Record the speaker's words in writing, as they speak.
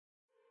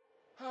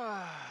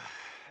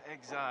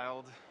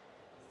exiled.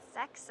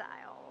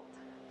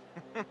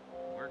 Sexiled.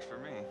 Works for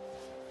me.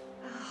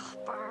 Oh,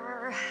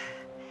 Burr.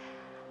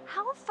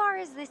 How far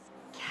is this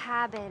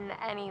cabin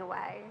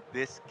anyway?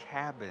 This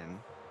cabin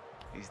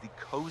is the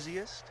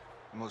coziest,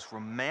 most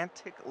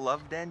romantic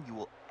love den you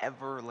will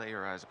ever lay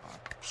your eyes upon.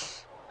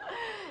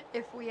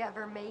 If we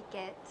ever make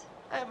it.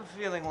 I have a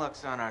feeling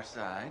luck's on our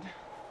side.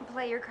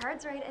 Play your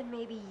cards right and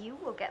maybe you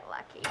will get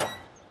lucky.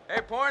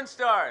 Hey, porn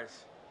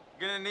stars.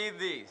 You're gonna need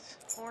these.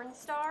 Porn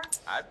star?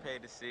 I'd pay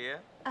to see you.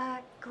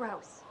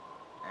 Gross.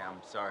 Hey,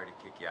 I'm sorry to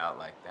kick you out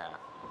like that.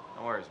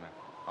 No worries, man.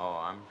 Oh,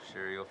 I'm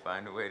sure you'll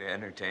find a way to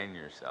entertain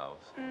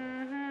yourselves.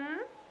 Mm-hmm.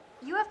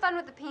 You have fun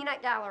with the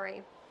peanut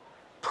gallery.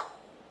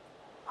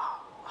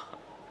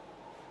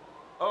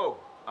 Oh,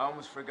 I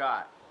almost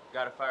forgot.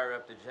 Gotta fire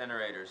up the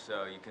generator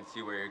so you can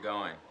see where you're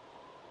going.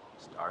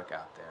 It's dark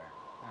out there.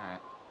 All right.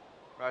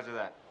 Roger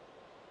that.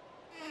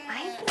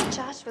 I think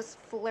Josh was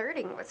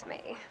flirting with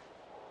me.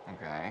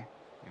 Okay.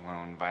 You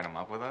want to invite him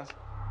up with us?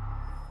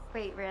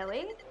 Wait,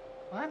 really?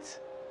 What?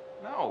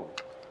 No.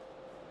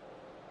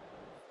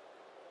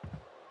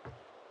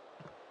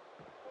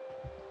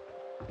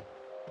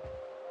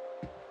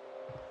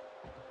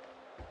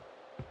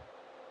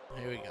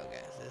 Here we go,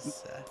 guys.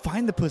 This,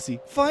 Find the pussy.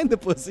 Find the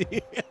pussy.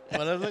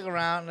 well, let's look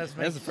around. Let's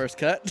make. That's the first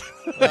cut.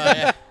 Oh,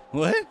 yeah.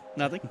 What?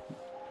 Nothing.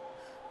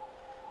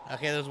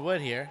 Okay, there's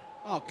wood here.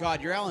 Oh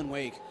God, you're Alan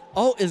Wake.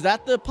 Oh, is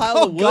that the pile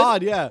Oh of wood?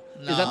 God, yeah.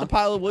 Is that the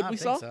pile of wood I we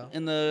don't saw think so.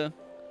 in the?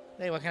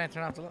 Hey, why can't I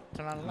turn on the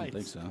I lights? don't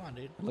think so. Come on,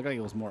 dude. It looked like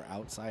it was more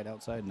outside,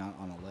 not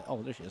on a lit.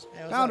 Oh, there she is.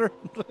 Hey, what's Found up?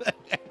 her.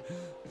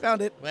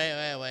 Found it.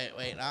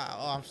 Wait.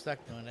 Oh, I'm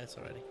stuck doing this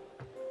already.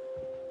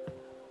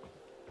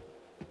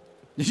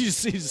 You just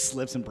see, he just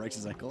slips and breaks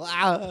his ankle.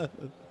 Ah!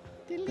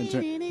 And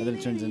then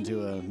it turns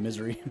into a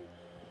misery. I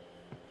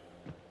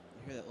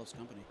hear that loves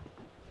company.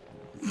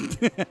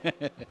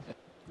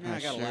 Yeah, I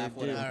gotta sure laugh. do.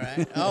 Whatever. All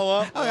right. Oh,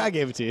 well. Oh, I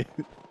gave it to you.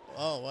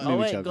 Oh, what? Maybe Oh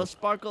wait, chuckle. go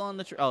sparkle on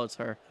the tree. Oh, it's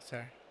her.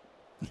 Sorry.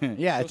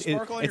 Yeah, Go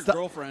sparkle on your the,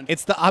 girlfriend.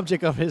 It's the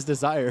object of his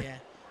desire. Yeah.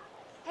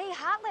 Hey,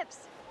 Hot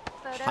Lips.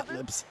 Photo Hot booth?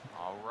 lips.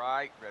 All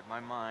right. Read my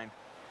mind.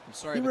 I'm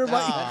sorry, He but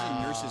that's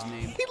reminds- a nurse's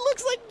name. He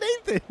looks like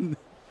Nathan.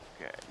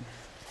 Okay.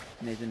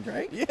 Nathan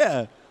Drake.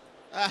 Yeah.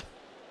 Ah,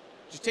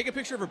 just take a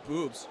picture of her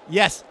boobs.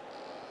 Yes.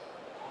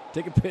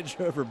 Take a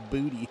picture of her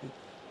booty.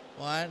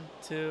 1,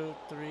 2,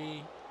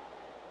 3.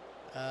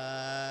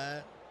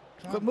 Come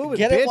Quit on. moving,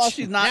 Get bitch. it while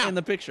she's not Now. in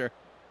the picture.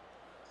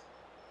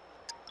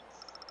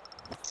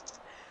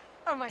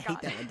 Oh my god.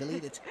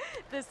 Delete it.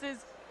 This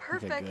is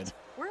perfect. good.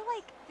 We're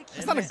like the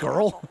It's not a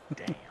girl.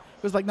 It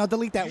was like, no,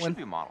 delete that You one. should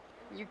be a model.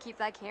 You keep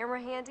that camera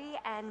handy,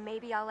 and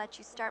maybe I'll let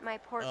you start my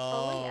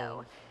portfolio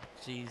Oh,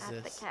 at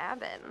Jesus. the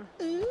cabin.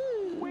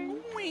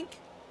 Wink.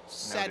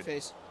 Sad Noted.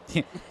 face.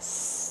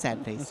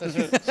 Sad face. So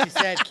she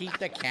said, keep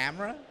the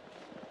camera?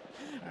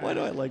 Why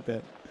do I like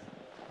that?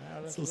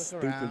 Well, let's So look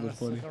stupid around. but Let's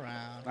funny. look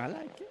around. I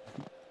like it.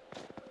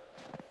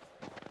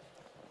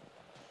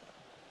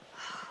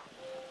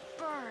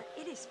 Burr,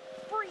 it is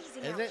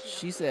freezing Is out it? here.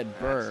 She said That's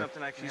burr.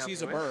 something I can She help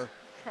sees you a with. burr.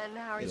 And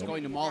how are He's you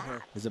going to do maul that?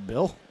 her. Is it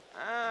Bill?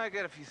 I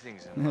got a few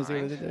things in mind. You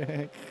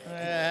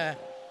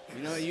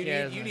know, you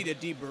Scares need me. a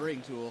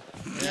deburring tool.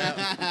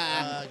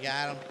 Yeah,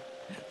 got him.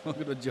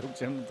 Welcome to Joke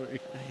Channel 3.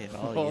 I hit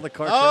All all the the.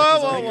 car Oh,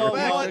 crashes whoa, are whoa,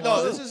 here. whoa.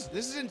 No, this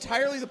is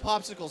entirely the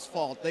popsicle's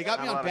fault. They got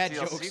me Not a on lot bad of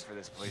TLC jokes. for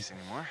this place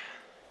anymore.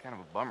 Kind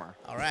of a bummer.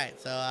 All right,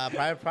 so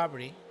private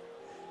property.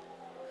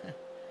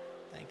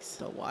 Thanks.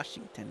 The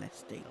Washington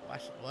Estate.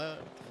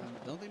 What?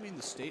 Don't they mean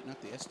the state, not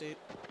the estate?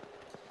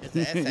 It's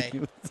an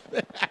essay.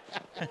 They're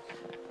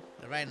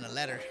writing a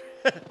letter.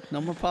 No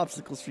more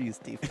popsicles for you,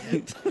 Steve.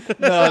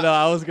 No,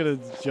 I was going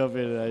to jump in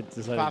and I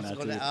decided not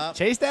Popsicle to. up.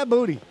 Chase that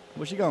booty.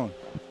 Where's she going?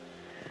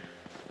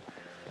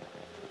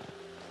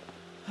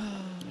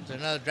 Is there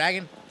another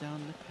dragon?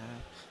 Down the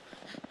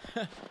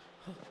path.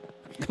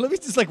 Let me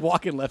just like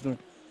walking left. And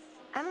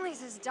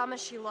Emily's as dumb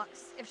as she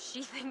looks if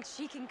she thinks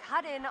she can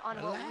cut in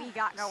on what we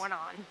got going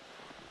on.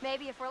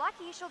 Maybe if we're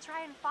lucky, she'll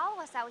try and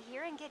follow us out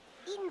here and get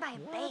eaten by a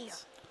bear.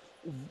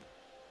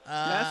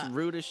 That's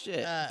rude as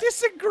shit.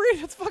 disagree.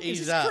 That's fucking Ease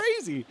she's up.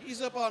 crazy.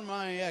 Ease up on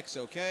my ex,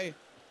 okay?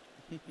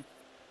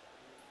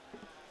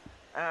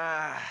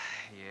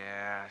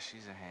 Yeah,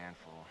 she's a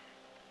handful.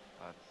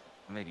 But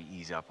maybe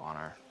ease up on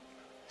her.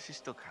 She's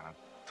still kind of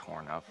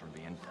torn up from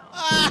being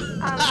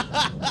dumb.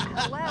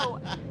 Hello.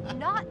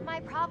 Not my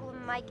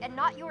problem, Mike, and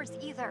not yours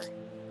either.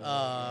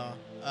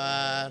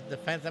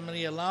 Defense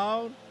Emily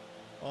alone?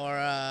 Or,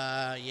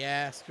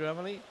 yeah, screw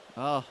Emily?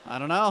 Oh, I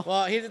don't know.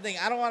 Well, here's the thing.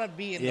 I don't want to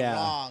be in Yeah. the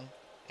wrong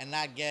and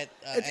not get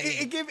any...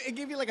 It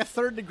gave you like a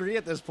third degree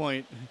at this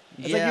point.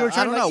 It's like Yeah, you were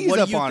trying I to don't like, know. What ease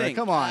do up you on think?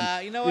 her. Come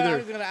on. you know what?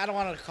 Either- I don't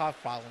want to cause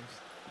problems.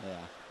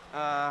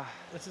 Yeah.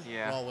 Let's just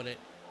Yeah. roll with it.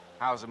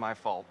 How's it my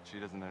fault? She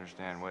doesn't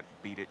understand what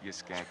beat it, you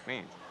skank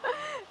means.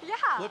 Yeah.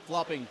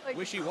 Flip-flopping, Like, crack a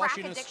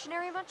wishy-washiness.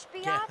 dictionary much,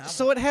 Biatch? Yeah.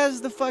 So it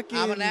has the fucking.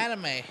 I'm an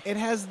anime. It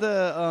has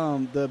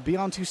the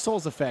Beyond Two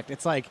Souls effect.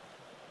 It's like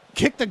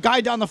kick the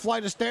guy down the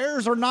flight of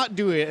stairs or not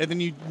do it, and then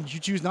you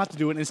choose not to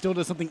do it, and it still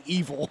does something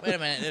evil. Wait a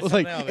minute. There's It's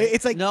like something over here.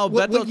 it's like No,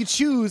 what Beto- you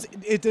choose,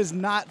 it does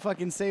not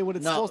fucking say what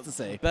it's supposed to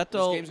say. This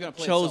Beto game's gonna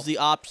play chose itself. the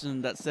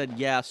option that said,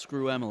 "Yeah,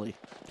 screw Emily."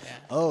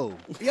 Oh,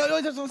 yeah,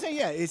 no, that's what I'm saying.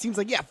 Yeah, it seems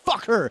like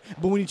fuck her.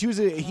 But when you choose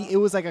it, it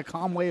was like a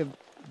calm way of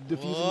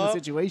diffusing the Whoop.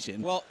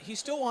 situation. Well, he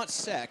still wants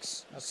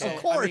sex. So, Of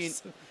course. I mean,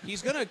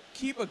 he's gonna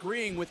keep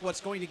agreeing with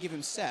what's going to give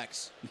him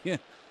sex. Yeah.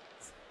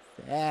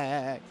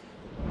 Sex.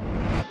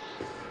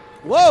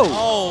 Whoa!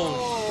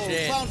 Oh,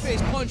 shit. Clown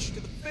face punch to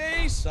the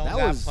face. Someone That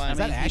got was- punched. is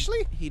that he-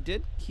 Ashley? He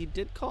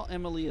did call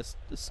Emily a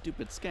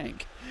stupid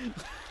skank.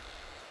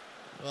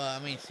 Well, I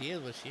mean, she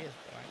is what she is,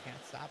 bro. I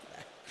can't stop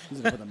that. He's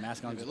gonna put the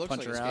mask on If and it just looks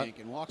punch like a her out. skank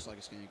and walks like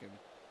a skank,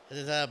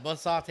 Is this a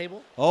buzzsaw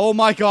table? Oh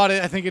my god!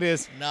 I think it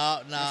is.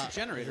 No. It's a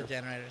generator. It's a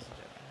generator.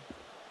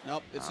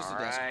 nope, it's just All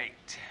a desk. right.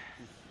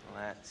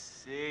 Let's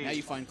see. Now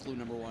you find clue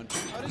number 1.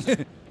 Oh, it is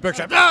a- Bear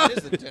trap. It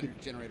is the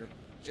generator.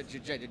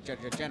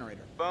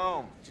 Generator.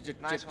 Boom.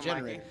 Nice one,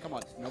 Generator. Mikey. Come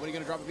on. Nobody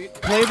gonna drop a beat?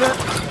 Play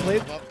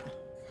the.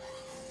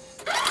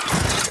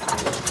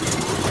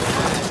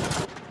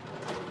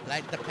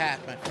 Light the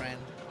path, my friend.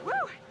 Woo!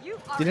 You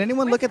are Did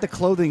anyone look at the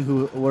clothing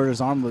where his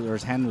arm was, or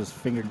his hand was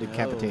fingered No.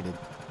 decapitated?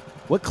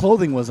 What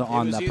clothing was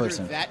on it was that either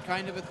person? that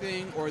kind of a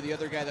thing or the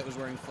other guy that was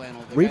wearing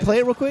flannel. The guy Replay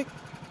it real quick.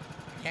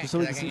 Can't, So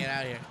we 'cause I can can see- get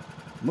out of here.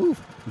 Move.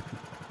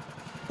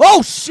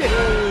 Oh shit!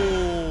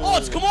 Oh,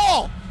 it's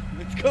Kamal!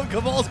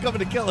 Kamal's coming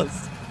to kill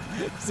us.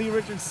 See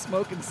Richard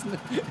smoke and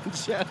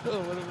shadow,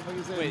 whatever the fuck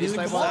you said. Wait, He's is it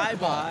Cybot?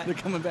 Kamal? They're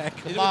coming back.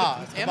 Is it Cabal.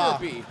 with It's an M or Cabal.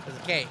 B? It's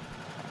a K.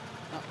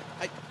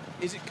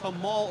 Is it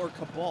Kamal or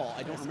Cabal?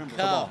 I don't remember.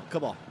 Cabal.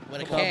 Cabal.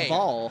 With a K.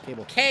 Ball.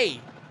 Cable. K.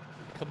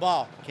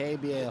 Cabal.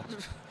 KBL.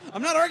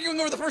 I'm not arguing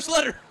over the first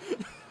letter.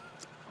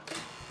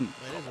 What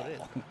is what it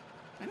is?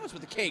 I know it's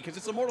with a K because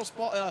it's a Mortal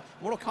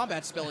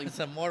Kombat spelling. It's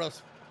a mortal.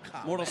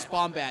 Mortal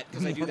Spombat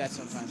because I do that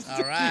sometimes.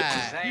 All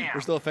right. Damn.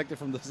 We're still affected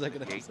from the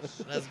second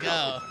episode. Let's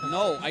go.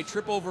 No, I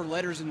trip over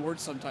letters and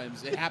words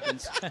sometimes. It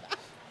happens.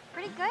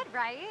 pretty good,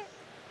 right?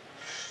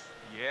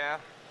 Yeah.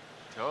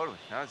 Totally.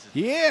 No, it's just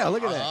Yeah,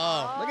 look at that.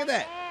 Oh. Look at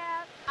that.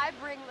 Yeah, I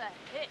bring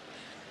the hit.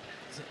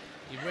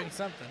 You bring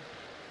something.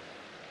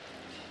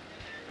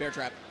 Bear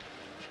trap.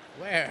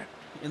 Where?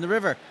 In the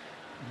river.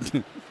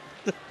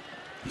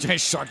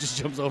 Giant shark just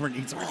jumps over and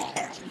eats her.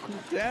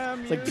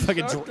 Damn It's like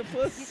fucking. He's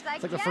It's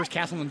like, like the yeah, first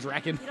castle in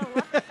Draken. You don't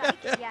look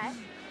psyched yet.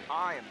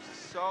 I am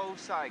so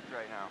psyched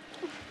right now.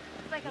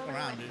 It's like a Look little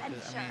around, dude, 'cause,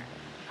 adventure. I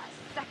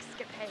mean-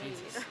 A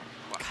sexcapade.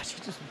 God, she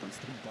just wants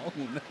to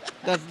bone.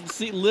 That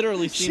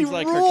literally She seems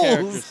like her rules.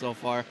 character so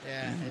far.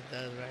 Yeah, it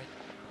does, right?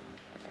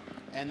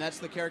 And that's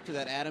the character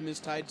that Adam is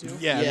tied to?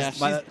 Yeah,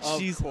 Of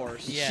she's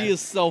course. Yeah. she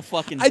is so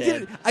fucking I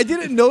dead.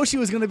 didn't know she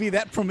was gonna be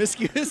that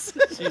promiscuous.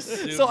 She's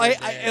So super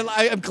dead.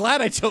 I'm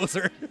glad I chose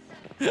her.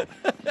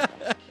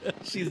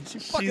 She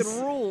Fucking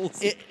rules.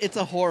 It's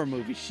a horror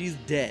movie. She's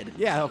dead.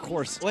 Yeah, of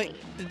course. Wait,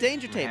 the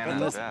danger tape. Man,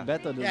 Unless, that's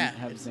Beto doesn't Yeah,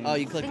 have the same. oh,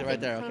 you clicked it Think right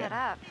they there. clean Okay. it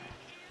up.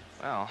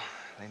 Well,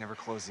 they never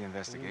closed the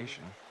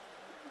investigation.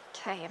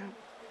 Okay, I'm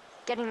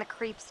getting the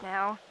creeps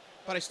now.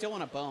 But I still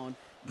want a bone.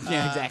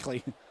 Yeah,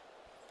 exactly.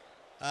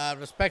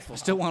 Respectful.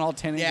 Still want all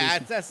 10 Yeah,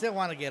 inches. I still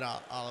want to get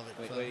all of it.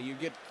 Wait, so. wait, you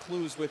get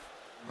clues with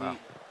the... Well,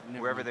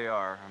 never wherever mind. they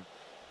are, I'm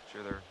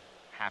sure they're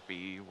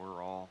happy.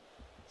 We're all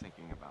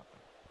thinking about them.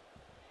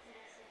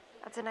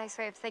 That's a nice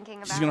way of thinking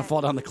about She's gonna it.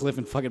 fall down the cliff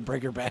and fucking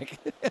break her back.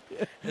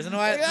 Isn't it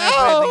nice way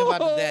to think about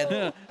the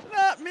dead?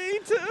 Not me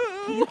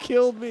too. You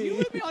killed me. You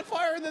lit me on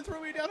fire and then threw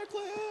me down a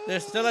cliff.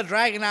 There's still a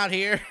dragon out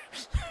here.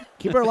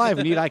 Keep her alive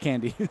and eat eye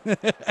candy.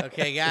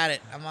 Okay, got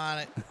it. I'm on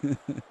it.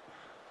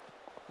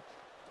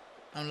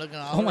 I'm looking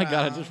all Oh my god!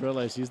 I around. just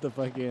realized she's the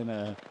fucking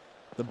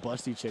the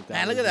busty chick.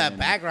 Man, look was at that in-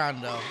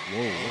 background, though.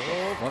 Whoa!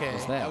 What the Okay. fuck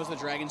was That that? was the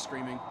dragon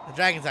screaming. The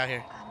dragon's out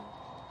here.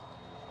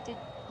 Did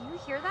you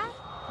hear that?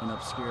 An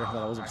obscure that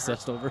I was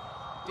obsessed over.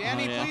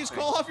 Danny, yeah. please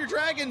call off your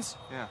dragons.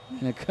 Yeah.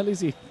 Yeah,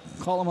 Carlisi,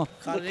 call him up.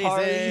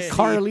 Carlisi.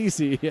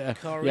 Carlisi, yeah.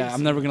 Yeah,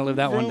 I'm never gonna live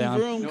that one down.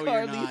 Vroom, No,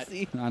 you're not.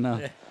 Carlisi. I know.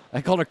 Yeah.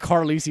 I called her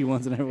Carlisi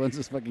once, and everyone's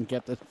just fucking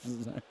kept it.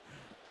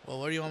 Well,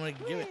 where do you want me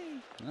to give it?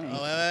 I don't Oh,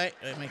 know.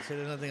 wait. Make sure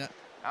there's nothing.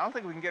 I don't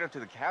think we can get up to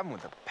the cabin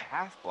with a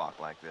path block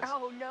like this.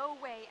 Oh, no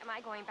way am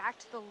I going back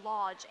to the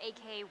lodge,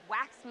 aka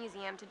Wax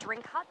Museum, to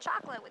drink hot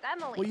chocolate with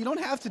Emily. Well, you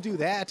don't have to do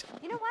that.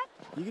 You know what?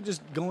 You could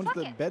just go into Fuck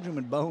the it. bedroom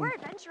and bone. We're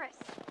adventurous.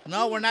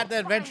 No, we're not the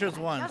Find adventurous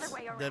another ones.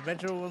 way around. The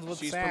adventurous ones with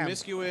She's Sam.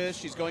 promiscuous.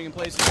 She's going in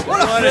places.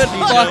 What is he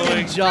Fucking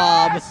doing?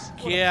 job.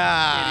 God.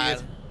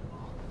 Idiot.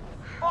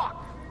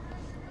 Fuck!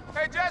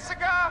 Hey,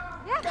 Jessica!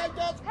 Yeah.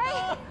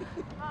 Hey.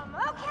 Okay.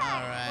 All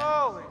right.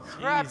 Holy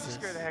crap, Jesus.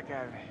 you scared the heck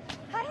out of me.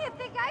 How do you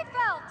think I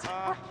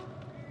felt?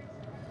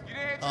 You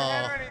didn't hit your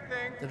head Oh. or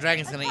anything. The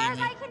dragon's As gonna far eat as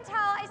me. I can tell,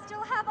 I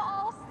still have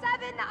all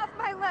 7 of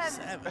my limbs.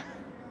 7.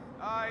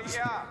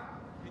 Yeah.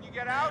 Can you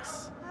get out?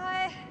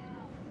 I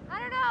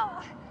don't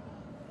know.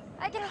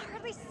 I can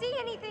hardly see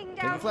anything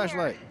down Take a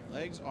flashlight.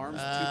 Legs, arms,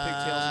 2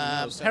 pigtails, and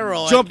a nose.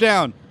 Heroic. Jump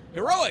down.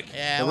 Heroic.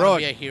 Yeah, I wanna Heroic.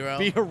 be a hero.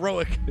 Be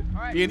heroic.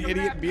 right, Be an come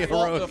idiot. back. Be a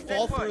Fall, heroic.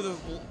 fall through the.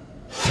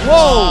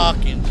 Whoa!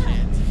 Fucking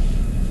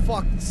shit.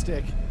 fuck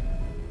stick.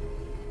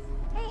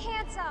 Hey,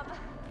 handsome.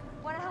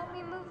 Want to help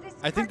me move this?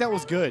 I think that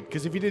was good,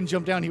 because if he didn't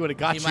jump down, he would have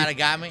got He you. might have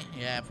got me.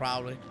 Yeah,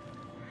 probably.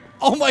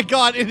 Oh my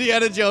God,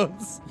 Indiana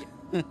Jones.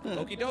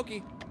 Okie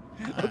dokie.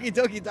 Okie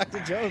dokie, Dr.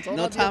 Jones. Hold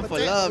No on to your time for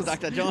love, potatoes.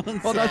 Dr.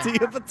 Jones. Hold on to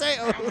your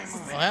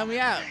potatoes. Well, help me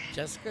out,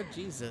 Jessica.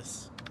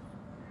 Jesus.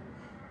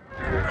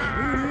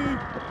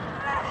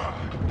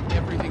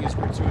 Everything is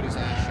gratuitous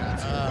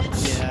ass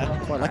shots.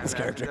 Yeah. Oh, I like this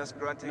character.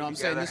 No, I'm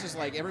saying this is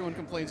like everyone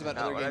complains about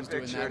other games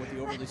doing that with the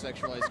overly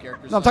sexualized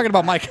characters. No, I'm talking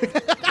about Mike.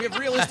 We have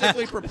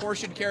realistically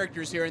proportioned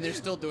characters here, and they're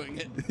still doing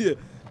it. Yeah.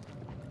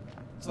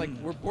 It's like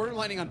we're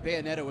borderlining on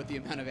Bayonetta with the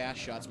amount of ass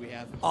shots we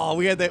have. Oh,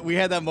 we had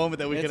that moment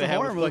that we It's could a have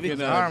horror with movie.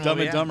 fucking It's a horror Dumb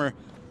movie, and yeah. Dumber.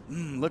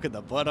 Look at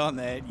the butt on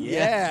that.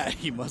 Yeah,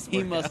 he must. He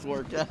work must out.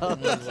 work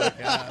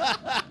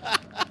out.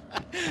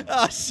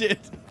 Oh shit,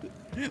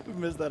 we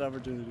missed that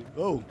opportunity.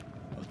 Oh,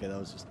 okay, that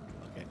was just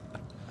okay.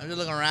 I'm just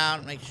looking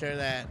around, make sure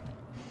that.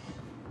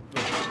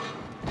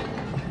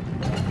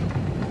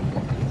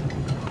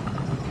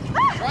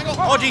 Triangle.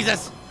 Oh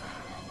Jesus!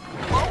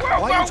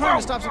 Why are you trying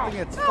to stop something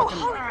that's Oh, fucking?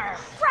 holy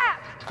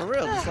crap! For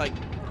real, just like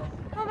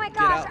Oh my out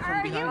gosh, from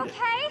are you behind it.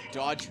 okay?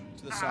 Dodge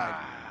to the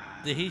side.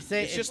 Did he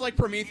say? It's just like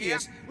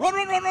Prometheus. Run,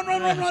 run, run, run,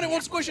 run, run, run! It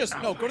won't squish us.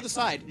 No, go to the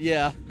side.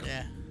 yeah.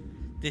 Yeah.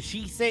 Did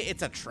she say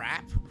it's a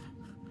trap?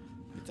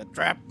 It's a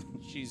trap.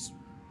 She's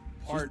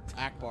part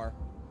Akbar.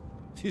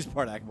 She's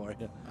part Akbar.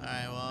 Yeah. All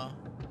right, well.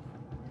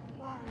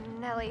 Oh,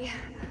 Nelly.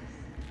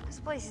 This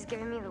place is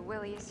giving me the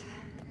willies.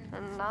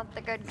 And not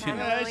the good kind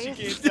Yeah, of she willies.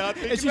 can't stop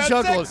and she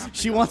chuckles.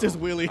 She wants his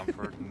willy.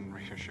 Comfort and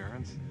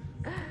reassurance.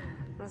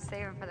 Let's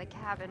save it for the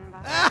cabin,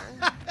 but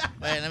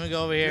Wait, let me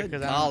go over here Good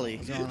because golly.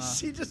 what's going on?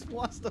 She just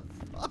wants to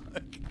fuck.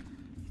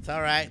 It's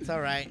all right. It's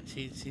all right.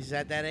 She's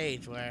at that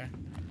age where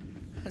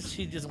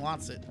she just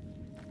wants it.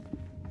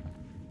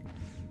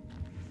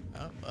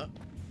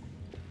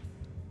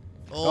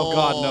 Oh,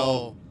 God, no.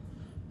 All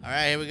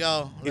right, here we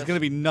go. It's gonna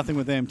be nothing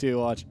with him too.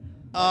 Watch.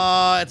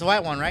 It's a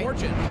white one, right?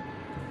 Fortune.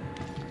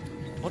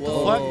 What Whoa.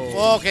 the fuck?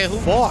 Whoa, okay, who?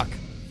 Fuck.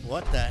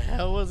 What the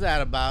hell was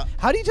that about?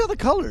 How do you tell the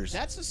colors?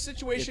 That's a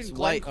situation It's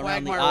Glenn white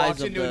around the Quagmire eyes walks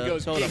of into and the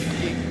goes, totem. geek,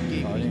 geek,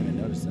 geek. Oh, I didn't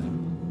even notice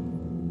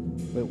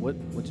that. Wait,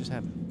 what just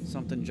happened?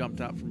 Something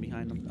jumped out from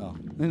behind him. Oh,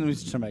 let me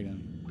just turn back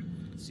down.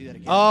 See that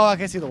again? Oh, I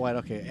can see the white.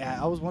 Okay, yeah,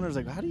 I was wondering,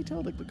 like, how do you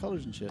tell like the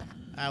colors and shit? All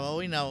right, well,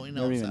 we know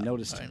Never what's even up.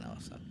 noticed. We know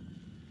what's up.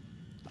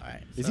 All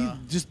right. Is so he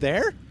just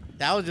there?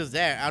 That was just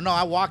there. I know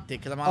I walked it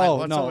because I'm like, Oh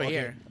what's no, over okay.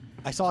 here?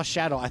 I saw a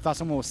shadow. I thought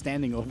someone was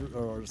standing over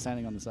or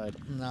standing on the side.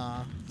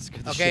 No.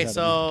 Scared the Okay, shit out of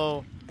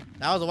so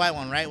that was a white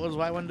one, right? What does the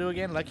white one do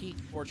again? Lucky?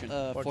 Fortune.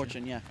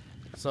 Fortune, yeah.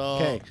 So.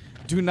 me. Okay,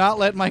 do not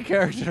let my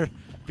character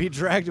be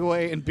dragged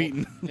away and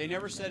beaten. They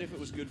never said if it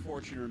was good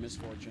fortune or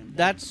misfortune.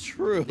 That's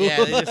true.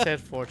 Yeah, they just said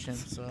fortune,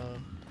 so.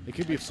 It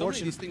could be a So many of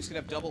fortune. these things could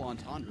have double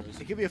entendres.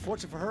 It could be a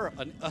fortune for her,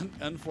 an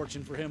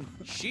unfortune for him.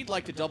 She'd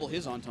like to double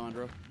his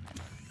entendre.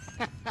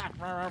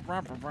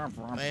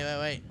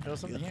 Wait. There's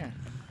something here.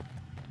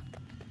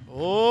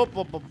 Oh.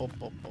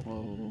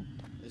 Whoa.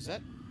 Is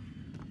that?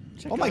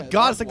 Oh my out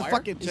God, that it's like a wire?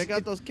 fucking. Check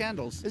out those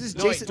candles. This is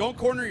No, wait, Jason. don't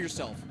corner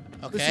yourself.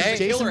 Okay. This is Jason-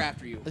 Jason killer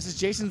after you. This is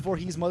Jason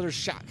Voorhees' mother's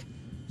shack.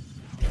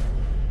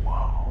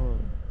 Whoa.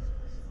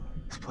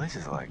 This place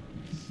is like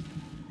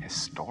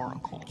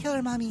historical.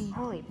 Killer mommy.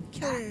 holy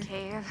bat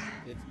cave.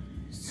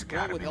 It's It's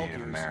gotta with be elk Native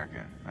ears.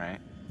 American, right?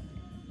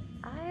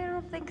 I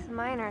don't think the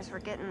miners were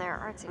getting their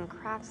arts and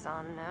crafts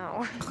on,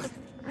 no.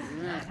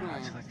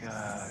 It's like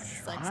a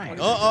shrine.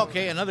 Oh,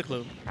 okay, another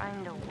clue.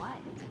 Trying to what?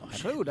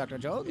 True, Dr.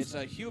 Jones. It's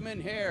a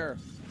human hair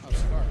of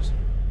scars.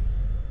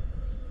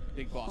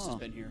 Big Boss has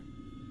been here.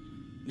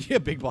 Yeah,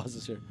 Big Boss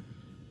is here.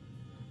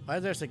 Why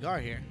is there a cigar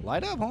here?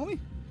 Light up, homie.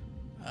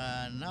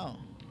 No.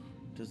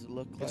 Does it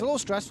look like It's a little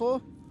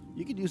stressful.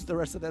 You could use the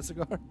rest of that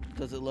cigar.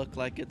 Does it look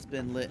like it's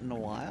been lit in a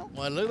while?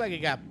 Well, it looked like it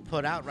got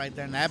put out right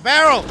there in that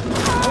barrel.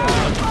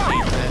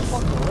 Jesus.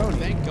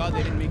 Thank God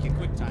they didn't make it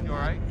quick time. You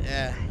alright?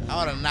 Yeah, I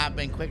would have not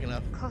been quick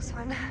enough. Close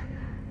one.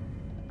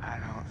 I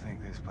don't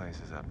think this place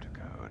is up to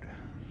code.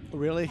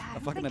 Really? Yeah, I A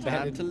don't fucking think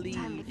abandoned. to leave.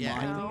 Time to Yeah,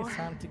 I go. think it's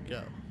time to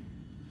go.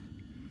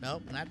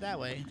 Nope, not that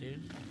way,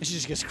 dude. She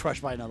just gets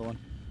crushed by another one.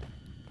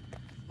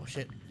 Oh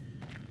shit.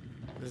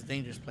 This is a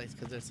dangerous place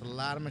because there's a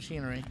lot of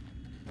machinery.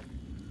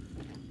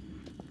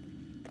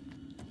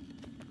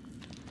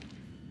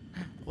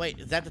 Wait,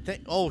 is that the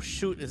thing? Oh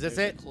shoot, is this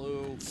There's it? a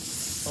clue.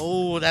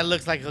 Oh, that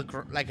looks like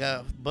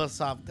a bus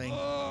off thing.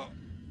 A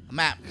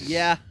map.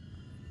 Yeah.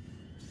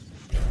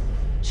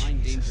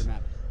 Mine danger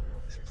map.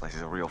 This place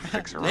is a real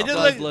fixer They up. just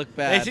does look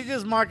bad. They should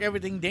just mark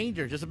everything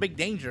danger, just a big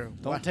danger.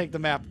 Don't take the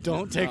map.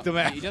 Don't take the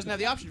map. He doesn't have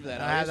the option for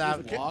that. I have All he has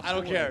to the do is walk I don't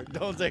away. care.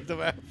 Don't take the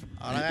map.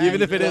 All I Even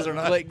gotta if it do- is or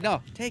not. Like,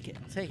 no, take it.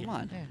 Take Come it,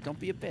 on. yeah. Don't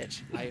be a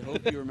bitch. I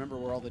hope you remember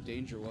where all the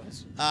danger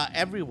was.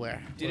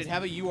 Everywhere. Did it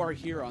have a "You are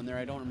here" on there?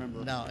 I don't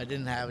remember. No, it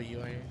didn't have a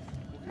URL.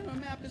 What kind of a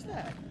map is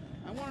that?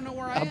 I want to know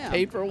where I A am.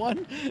 paper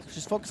one?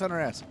 Just focus on her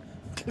ass.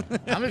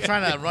 I'm just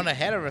trying to run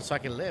ahead of her so I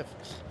can live.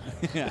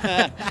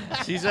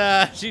 she's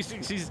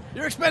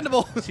You're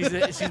expendable.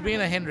 she's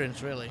being a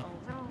hindrance, really. A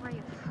little where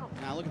you hope.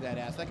 Now look at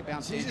that ass. That could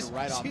bounce She's Danger just,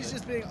 right off she's it.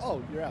 just being.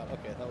 Oh, you're out.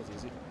 Okay, that was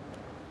easy.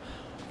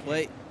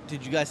 Wait,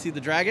 did you guys see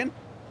the dragon?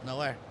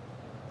 Nowhere.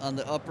 On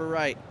the upper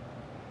right.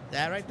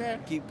 That right there?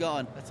 Keep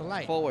going. That's a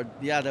light. Forward.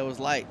 Yeah, there was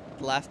light.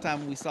 The last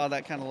time we saw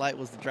that kind of light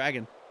was the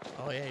dragon.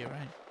 Oh yeah, you're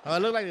right. Oh, it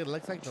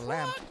looks like the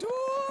lamp.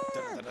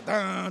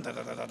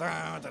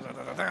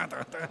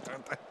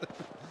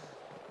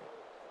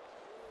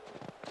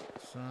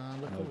 So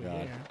look over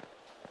God. here.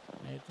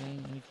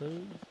 Anything? Any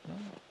clues? No.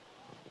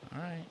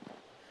 All right.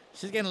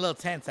 She's getting a little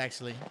tense,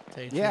 actually. to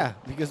tell you the Yeah,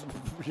 because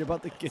you're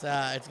about to get. truth.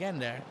 It's getting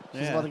there.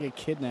 She's Yeah. about to get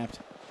kidnapped.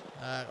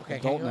 Okay,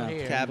 can you Adult go now.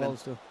 here? Cabin. Adult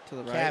still. To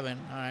the right. Cabin.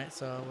 All right,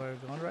 so we're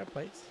going to the right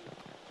place.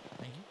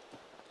 Thank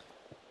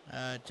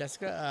you.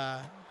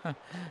 Jessica,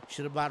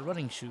 should have bought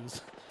running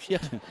shoes. Yeah.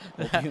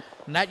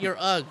 Not your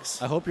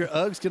Uggs. I hope your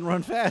Uggs can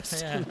run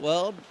fast. Yeah.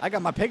 Well, I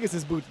got my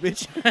Pegasus boots,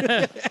 bitch.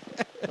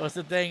 What's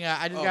the thing?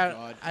 I just Oh got.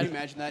 God! Can you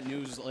imagine that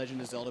new Legend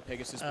of Zelda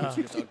Pegasus boots?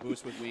 You just Ugg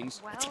boots with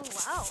wings. Well,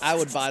 well. I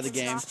would buy the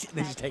game.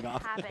 They just take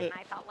off. Cabin,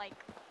 I felt like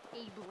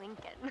Abe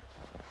Lincoln.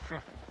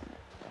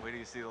 Wait till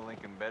you see the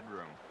Lincoln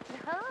bedroom.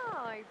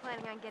 Oh, are you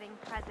planning on getting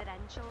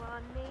presidential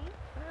on me?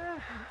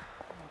 Wanna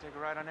take a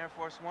ride on Air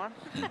Force One?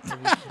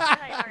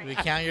 We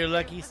count your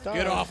lucky stars.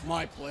 Get off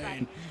my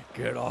plane.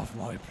 Get off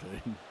my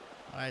plane.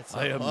 All right, so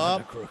I am up.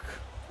 not a crook.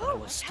 I Oh,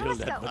 will steal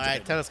that. telescope. All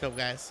right, telescope,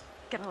 guys.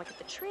 Gonna look at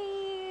the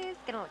trees.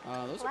 Gonna look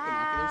at the Those are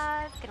binoculars.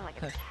 clouds. Gonna look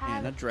at the and a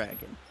cabin.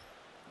 dragon.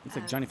 It's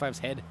like Johnny Five's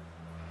head.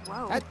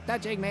 Whoa! That's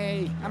touching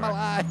me. I'm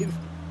alive.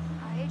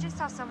 I just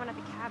saw someone at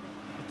the cabin.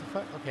 What the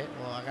fuck? Okay,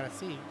 well, I gotta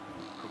see.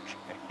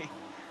 Okay. Let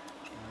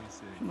me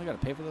see. I gotta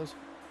pay for those.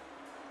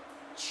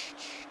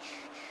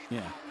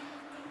 Yeah.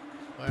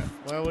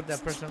 Where would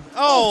that person?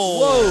 Oh!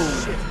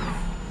 Whoa! Shit.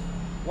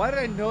 Why did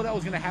I know that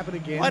was gonna happen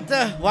again? What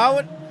the? Why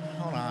would?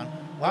 Hold on.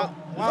 Why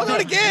Don't do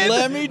it again.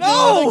 Let me do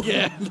No! it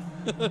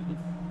again.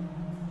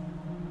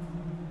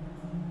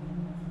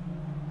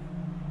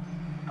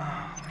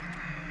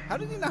 How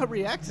did he not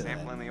react to that?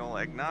 Sampling the old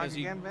eggnog Because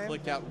he again, babe?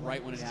 clicked out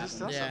right when it It's just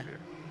happened. us Yeah. up here.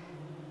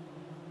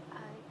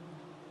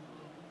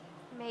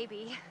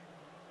 Maybe.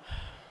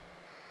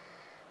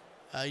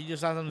 You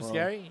just saw something Well.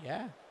 scary?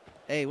 Yeah.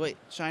 Hey, wait.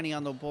 Shiny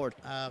on the board.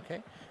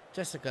 Okay.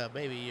 Jessica,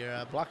 baby,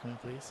 you're blocking me,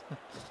 please.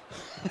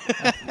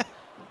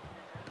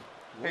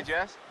 Hey,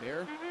 Jess,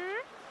 There.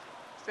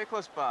 stay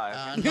close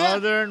by.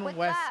 Northern What's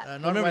West. that?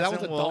 Remember, that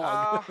Northwestern was a Wolf.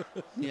 dog.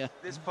 Yeah.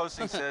 This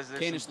posting says there's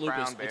Canis some brown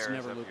lupus, bears it's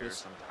never up here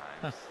lupus.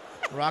 sometimes.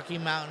 Rocky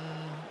Mountain.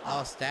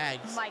 All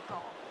stags.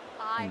 Michael,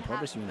 I On have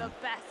purpose, you the know.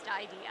 best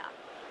idea.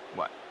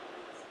 What?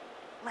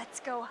 Let's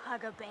go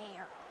hug a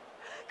bear.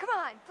 Come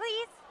on,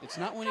 please. It's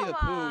not Winnie the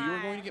Come Pooh. You were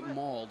going to on. get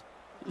mauled.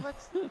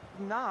 Let's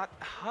not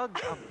hug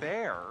a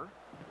bear.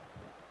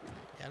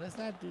 Yeah, let's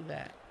not do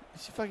that.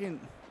 She fucking.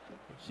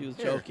 She was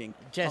Here. joking.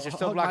 Jess, you're I'll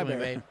still hug my blocking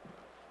me, bear. babe.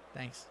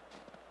 Thanks.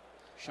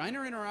 Shine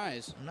her in her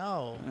eyes.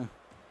 No. Yeah.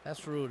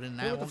 That's rude, and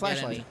Go I with the won't get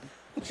flashlight.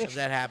 any if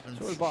that happens.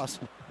 So was boss.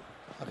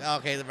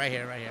 Okay, right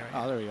here, right here.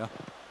 Oh, there we go.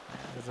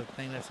 There's a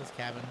thing that says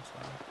cabin. So.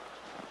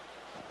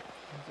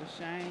 It's a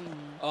shiny.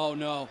 Oh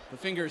no, the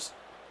fingers.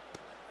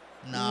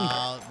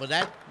 No, but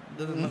that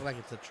doesn't look like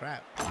it's a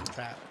trap.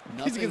 Trap.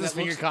 Nothing gets his that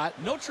finger looks- caught.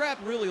 No trap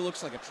really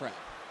looks like a trap.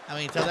 I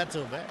mean, tell that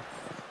to a bear.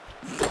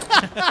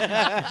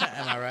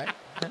 Am I right?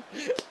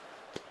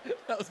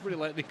 That was pretty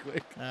lightning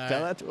quick. All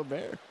Tell right. that to a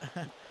bear.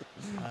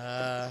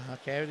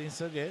 Okay, everything's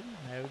so good.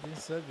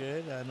 Everything's so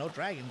good. No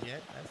dragons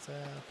yet. That's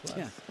a plus.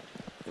 Yeah.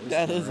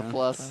 That is a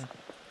plus.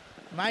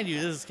 Mind you,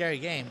 this is a scary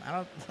game.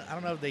 I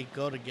don't know if they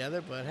go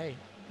together, but hey,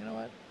 you know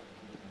what?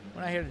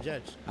 We're not here to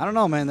judge. I don't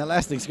know, man. That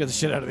last thing scared the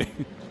shit out of me.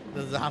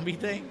 The zombie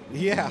thing.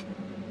 Yeah.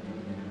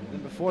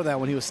 Then before that,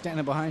 when he was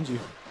standing behind you.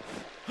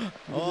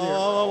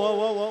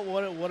 Whoa!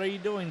 What are you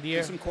doing, dear?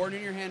 Get some corn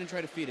in your hand and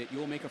try to feed it. You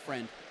will make a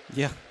friend.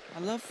 Yeah. I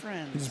love You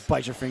friends. just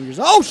bite your fingers.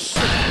 Oh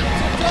shit!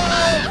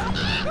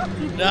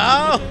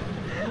 No.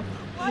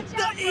 Watch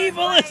The out for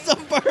evilest Mike.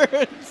 of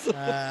birds.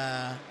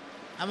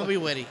 I'm gonna be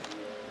witty.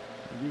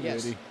 You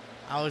Yes. ready?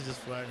 I was just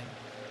flirting.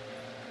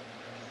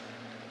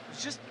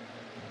 It's just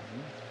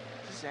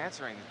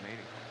answering his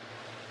meeting.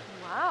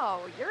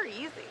 Wow, you're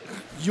easy.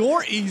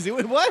 You're easy.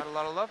 Wait, what? Got a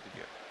lot of love to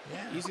give.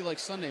 Yeah. Easy like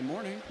Sunday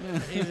morning.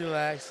 Easy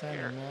like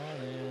Sunday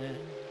morning.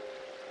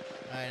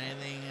 All right,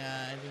 anything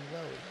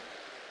glowy?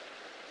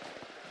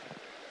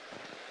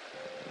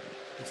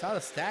 We saw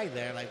the stag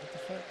there. Like, what the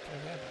fuck?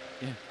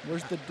 Yeah.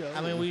 Where's the dog?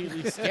 I mean,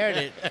 we scared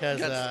it because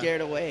Got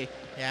scared away.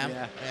 Yeah,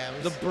 Yeah. yeah.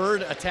 The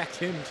bird attacked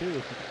him too.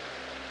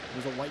 It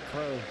was a white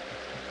crow.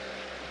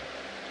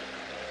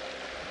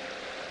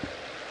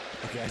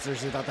 Okay, I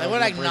seriously thought that They was were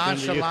like gonna break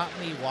into you.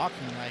 nonchalantly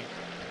walking, like,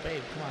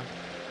 babe, come on,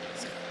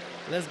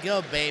 let's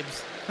go,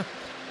 babes,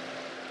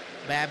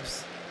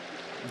 babs.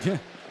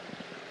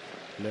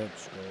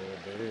 Let's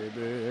go,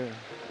 baby.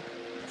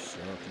 Suck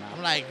my-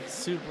 I'm like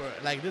super,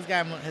 like this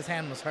guy, his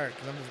hand was hurt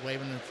because I'm just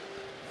waving his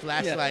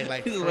flashlight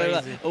like He's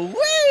crazy.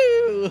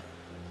 Woo!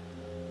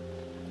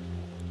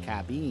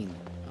 Cabine.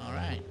 All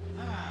right.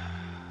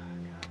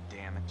 God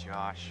damn it,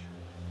 Josh.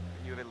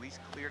 Could you have at least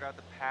cleared out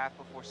the path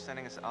before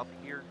sending us up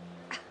here?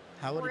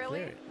 How would he Really?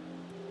 clear it?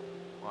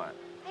 What?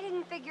 I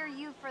didn't figure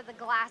you for the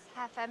glass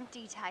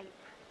half-empty type.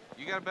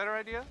 You got a better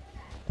idea?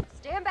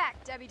 Stand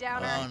back, Debbie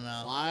Downer. Oh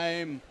no,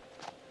 Climb.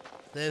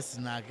 this is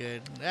not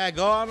good. Yeah,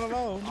 go on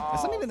alone.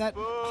 It's not even that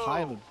boo.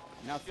 high of a.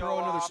 Now throw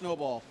another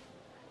snowball.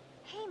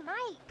 Hey,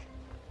 Mike.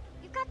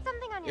 You've got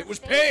something on your It was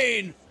face.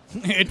 pain.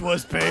 It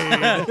was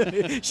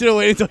pain. Should have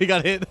waited until he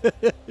got hit.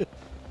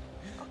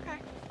 Okay.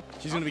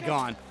 She's gonna be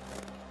gone.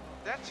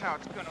 That's how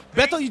it's gonna be.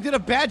 Bethel, you did a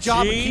bad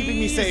job of keeping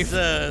me safe.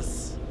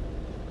 Jesus.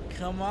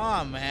 Come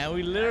on, man.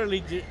 We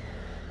literally did.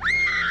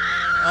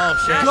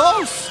 Oh shit.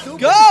 Go, stupid.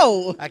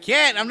 Go! I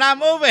can't. I'm not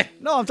moving.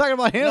 No, I'm talking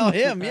about him. No,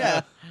 him,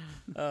 yeah.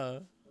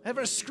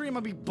 Ever scream,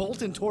 I'd be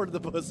bolting toward the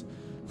bus.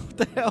 What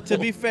the hell? To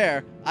be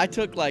fair, I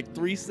took like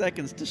 3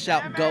 seconds to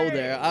shout "go"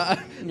 there.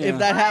 Yeah. If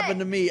that happened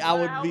to me, I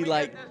would be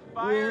like,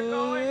 Fire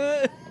going?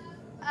 "What?"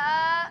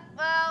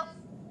 Well,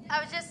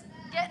 I was just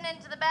getting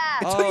into the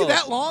bath. It took you Oh.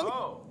 that long?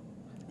 Oh.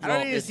 I don't Well,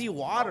 even it's- see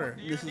water.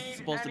 Do you This is need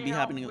supposed to any be help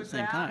happening at the with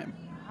same that? time.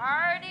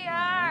 Hardy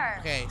har.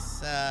 Okay,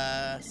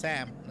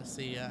 Sam. Let's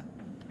see.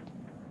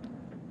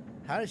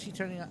 How is she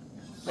turning on?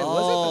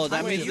 Oh,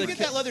 that Wait, means you the get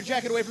that leather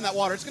jacket away from that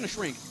water. It's gonna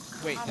shrink.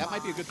 Wait, that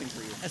might be a good thing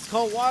for you. It's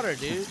cold water,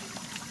 dude.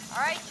 All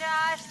right,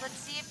 Josh, let's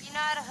see if you know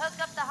how to hook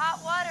up the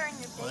hot water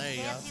in your Well, there big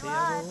you go. fancy See,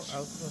 lodge. I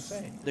was gonna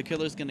say. the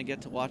killer's gonna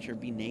get to watch her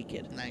be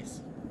naked.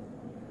 Nice.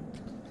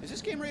 Is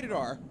this game rated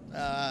R?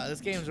 This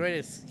game's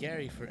rated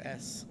scary for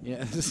S.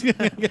 Yeah.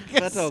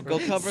 Beto, go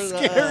cover the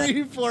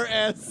Scary for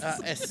S.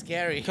 S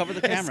scary. cover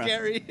the camera.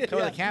 Scary.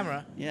 Cover the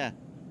camera. Yeah,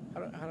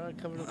 How do I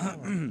cover the camera?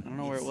 I don't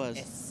know where it was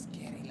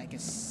Scary like a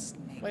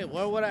snake. Wait,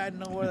 where would I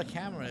know where the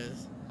camera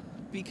is?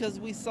 because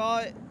we saw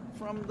it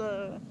from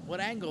the. What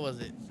angle was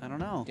it? I don't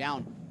know.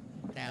 Down.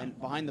 Down. And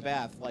behind the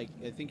bath. Like,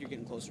 I think you're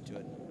getting closer to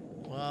it.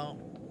 Well,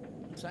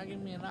 it's not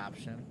giving me an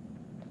option.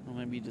 Well,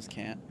 maybe you just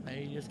can't.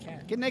 Maybe you just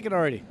can't. Get naked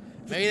already.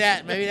 Maybe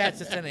that's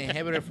just an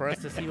inhibitor for us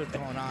to see what's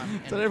going on. in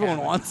That's the what everyone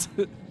camera, wants.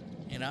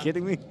 You know?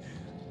 Kidding me?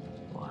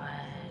 What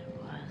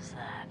was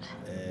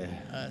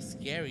that?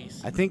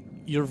 Scaries. I think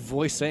your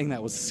voice saying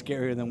that was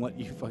scarier than what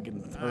you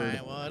fucking All heard.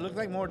 right. Well, it looked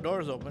like more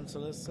doors open, so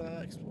let's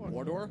explore.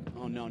 Mordor?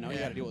 Oh no, now you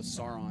Yeah. gotta deal with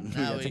Sauron.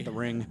 Now Yeah, we- take the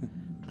ring.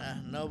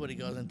 Nobody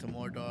goes into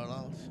Mordor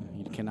alone.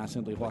 You cannot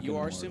simply walk. You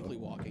into are Mordor. simply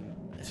walking.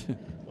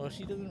 Well,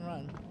 she doesn't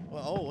run.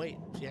 Well, oh wait,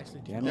 she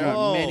actually. Damn There it.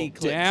 are many Oh,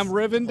 clicks. Damn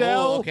Rivendell.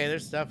 oh, okay.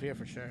 There's stuff here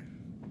for sure.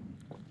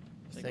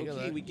 Let's Like, take a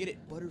okay, look. we get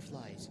it.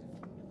 Butterflies.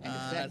 And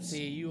Let's effects.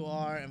 see. You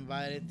are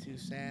invited to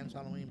Sam's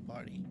Halloween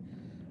party.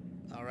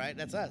 All right,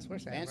 that's us. We're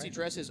Sam. Fancy right?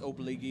 dress is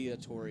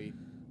obligatory.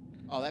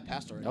 Oh, that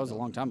passed already. That was a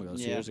long time ago.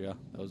 2 Yeah. years ago.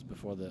 That was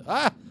before the.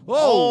 Ah! Whoa!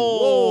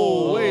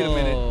 Oh. Whoa! Wait a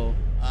minute. Oh,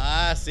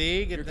 Ah,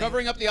 see. Good You're thing.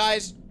 covering up the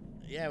eyes.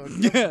 Yeah.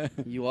 We're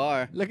you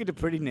are. Look at the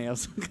pretty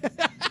nails.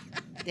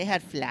 They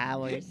had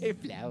flowers. Hey,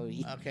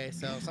 flowery. okay.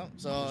 So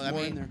There's I more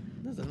mean, in there.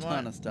 There's a there's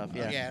ton more. of stuff. Oh,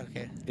 Yeah. yeah.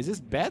 Okay. Is this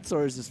Bets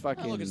or is this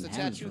fucking? Oh, look, it's the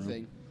Hannah's tattoo room?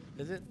 thing.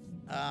 Is it?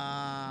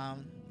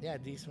 Yeah.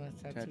 D.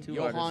 Smith tattoo. Tattoo.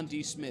 Johann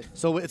D. Smith.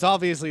 So it's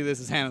obviously this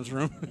is Hannah's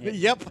room. Yeah.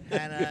 Yep.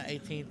 Hannah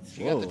 18th.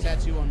 She got the Whoa.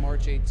 tattoo on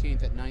March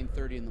 18th at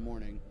 9:30 in the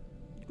morning.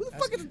 Who the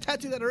fuck is a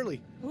tattoo that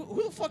early?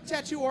 Who the fuck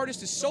tattoo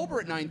artist is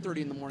sober at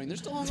 9:30 in the morning? They're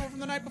still hungover from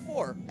the night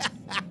before.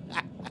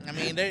 I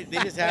mean, they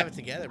just have it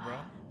together, bro.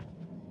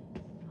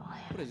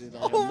 What is it?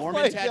 Oh A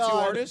Mormon my tattoo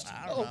God. artist?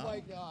 I don't Oh know. my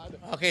god.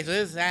 Okay, so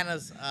this is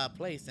Hannah's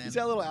place then. Is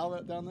that little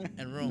outlet down there?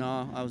 And room.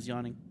 No, I was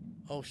yawning.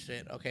 Oh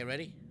shit. Okay,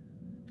 ready?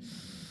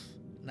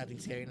 Nothing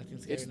scary. Nothing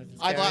scary. It's, Nothing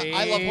I, scary.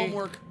 I love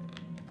homework.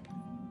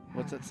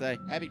 What's it say?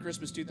 Happy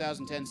Christmas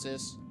 2010,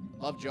 sis.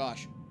 Love,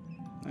 Josh.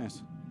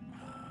 Nice.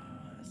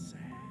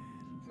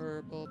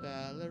 Purple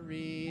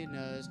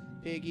ballerinas,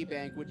 piggy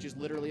bank, which is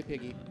literally a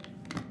piggy.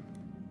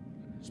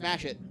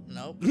 Smash it.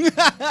 Nope.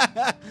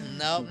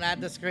 Nope. Not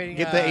desecrating.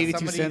 Get the 82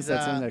 somebody's, cents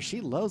that's in there.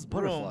 She loves room.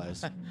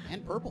 butterflies.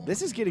 And purple.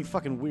 This is getting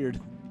fucking weird.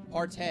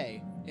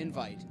 Partay.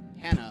 Invite.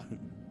 Hannah.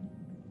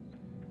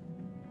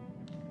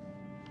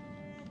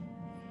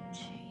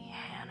 Gee,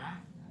 Hannah.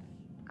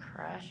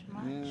 Crush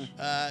much?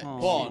 Yeah.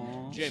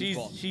 Bond. James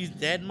Bond. She's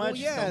dead much.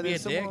 Well, yeah. Don't be Then a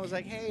someone dick. was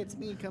like, "Hey, it's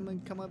me. Come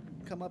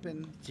up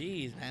and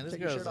Jeez, man, this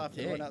take your girl's shirt a off and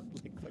dick. run out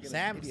like fucking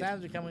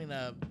Sam's becoming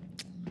a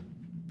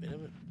bit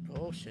of a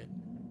oh shit.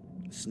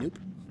 Snoop."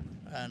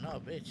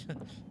 No, bitch.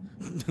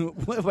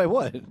 Wait,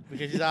 what?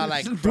 Because he's all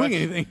like, He's not doing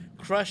anything.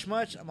 Crush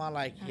much? I'm all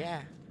like,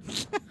 yeah.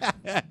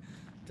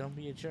 Don't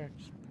be a jerk.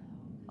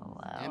 Oh,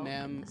 well,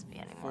 MM must be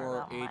any more for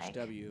about Mike.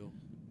 HW.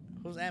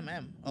 Who's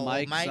MM? Oh,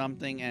 Mike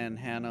something and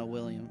Hannah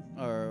William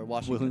or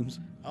Washington. Williams.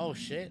 Oh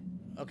shit.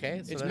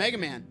 Okay. So It's that's- Mega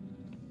Man.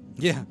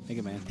 Yeah,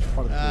 Mega Man.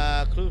 Part of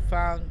the Clue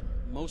found.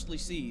 Mostly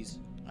C's.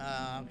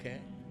 Okay.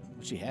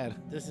 what she had.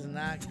 This is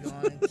not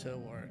going to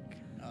work.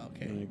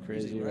 Okay.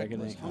 Crazy He's a reckless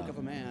reckoning. hunk of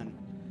a man.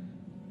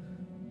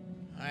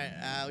 All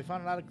right. We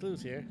found a lot of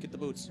clues here. Get the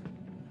boots.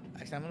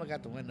 Actually, I'm gonna look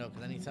out the window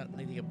because I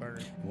need to get burger.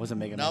 It wasn't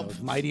Mega Man. Nope. It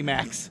was Mighty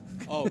Max.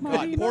 Oh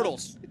God,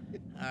 portals.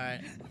 All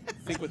right.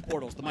 Think with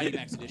portals. The Mighty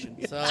Max edition.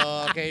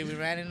 So okay, we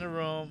ran in the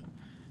room.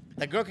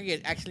 The girl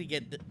could actually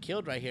get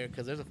killed right here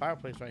because there's a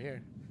fireplace right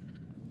here.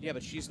 Yeah,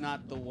 but she's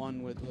not the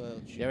one with.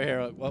 Yeah,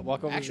 here.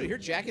 Walk over. Actually, her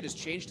jacket has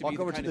changed to Walk be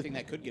the over kind to of the thing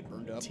that could get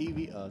burned up.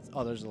 TV.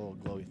 Oh, there's a little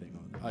glowy thing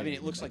on it. I mean,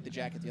 it looks like the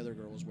jacket the other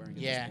girl was wearing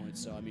at Yeah. this point.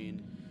 So I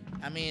mean,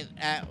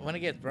 when it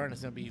gets burned,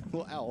 it's gonna be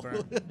Ow.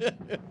 burned.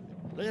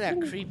 Look at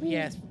that creepy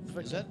ass.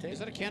 is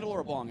that a candle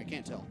or a bong? I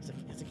can't tell.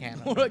 It's a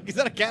candle. Is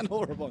that a candle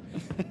or a bong?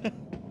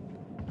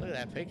 Look at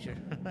that picture.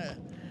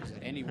 Is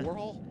that Andy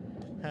Warhol?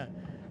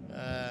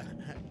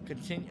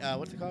 Continue.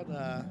 What's it called?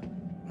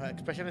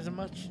 Expressionism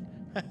much?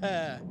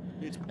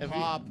 It's Have you-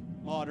 pop,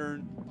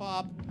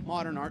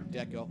 modern art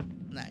deco.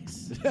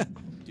 Nice.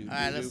 Dude, All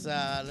right,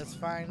 let's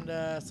find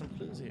some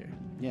clues here.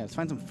 Yeah, let's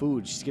find some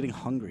food. She's getting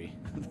hungry.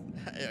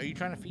 Are you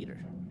trying to feed her?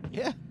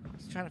 Yeah.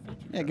 She's trying to feed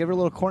you. Yeah, give her a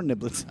little corn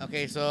niblets.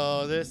 Okay,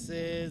 so this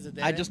is a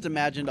dead I end? just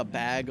imagined a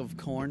bag of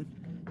corn,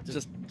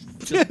 just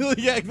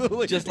yeah,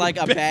 just like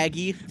a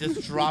baggie.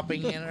 just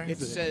dropping in her. It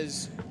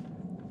says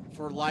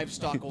for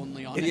livestock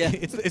only on it. Yeah.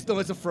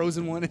 It's a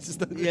frozen one. It's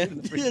just Yeah,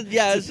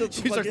 yeah. It's just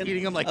She starts fucking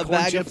feeding 'em like a corn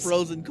bag chips. of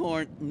frozen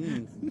corn.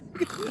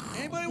 Mm.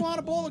 Anybody want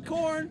a bowl of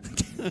corn?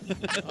 Oh.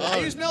 I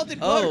use melted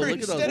Oh, butter look at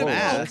instead those of milk.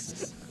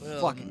 masks.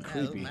 Well, fucking yeah,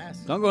 creepy.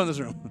 masks. Don't go in this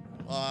room.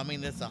 Well, I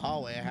mean, it's a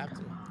hallway. I have to.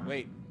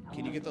 Wait,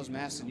 can you get those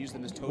masks and use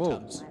them as Whoa.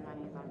 totems?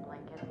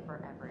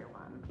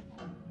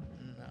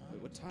 No.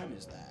 Wait, what time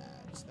is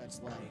that?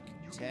 That's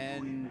like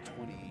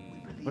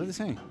 10:20. What are they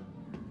saying?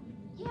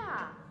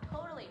 Yeah,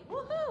 totally.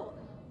 Woohoo!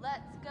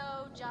 Let's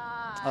go,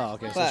 Josh. Oh,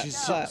 okay. So Clap, she's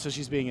clap. so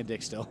she's being a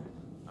dick still.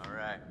 All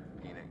right,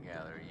 peanut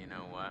gallery. You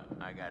know what?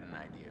 I got an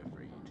idea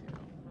for you two.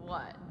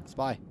 What?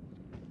 Spy.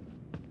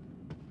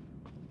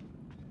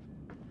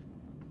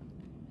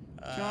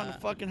 You're on the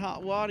fucking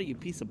hot water, you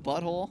piece of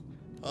butthole.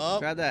 Oh,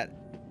 Grab that.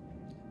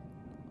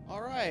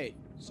 All right.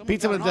 Someone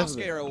Pizza got an with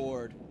definitely. Oscar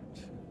award.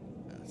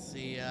 let's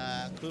see.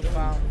 Clue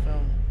found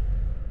film.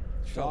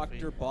 Trophy.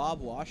 Dr. Bob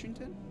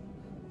Washington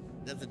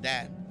That's a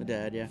dad. The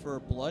dad, yeah. for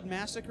Blood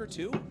Massacre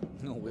 2?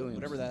 No, Williams.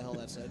 Whatever the hell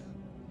that said.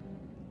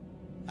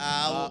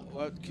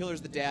 We'll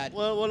Killer's the dad.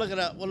 we'll look it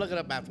up. We'll look it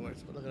up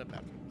afterwards. We'll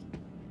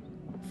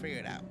figure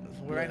it out.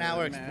 Right now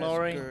we're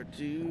exploring. Massacre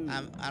 2.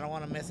 I don't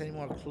want to miss any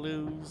more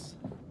clues.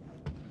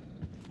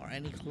 Or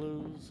any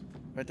clues.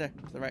 Right there,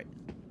 to the right.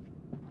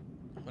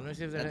 But let me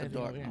see if there's At the anything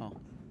door. over here. Oh.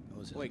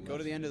 Wait, go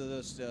to the end of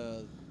this,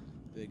 the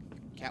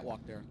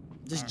catwalk there.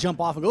 Just jump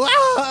off and go.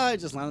 Ah!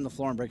 Just land on the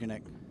floor and break your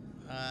neck.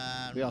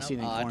 We all nope. seen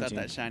it in Oh, I thought quarantine.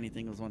 that shiny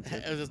thing was one too.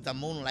 It was just the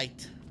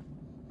moonlight.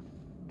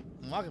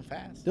 I'm walking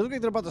fast. They look like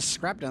they're about to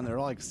scrap down there. They're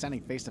all like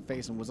standing face to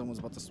face, and someone's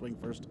about to swing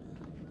first.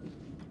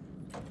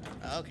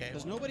 Okay.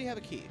 Does nobody have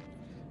a key?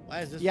 Why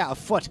is this? Yeah, a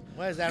foot.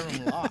 Why is that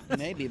room locked?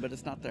 Maybe, but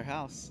it's not their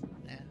house.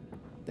 Yeah.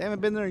 They haven't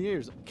been there in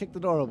years. Kick the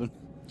door open.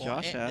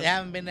 Josh They has.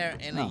 haven't been there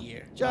in a Oh.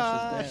 year.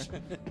 Josh is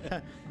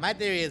My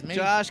theory is maybe.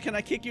 Josh, can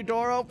I kick your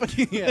door open?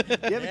 Yeah. You have a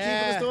key for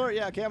Yeah. this door?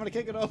 Yeah, okay, I'm gonna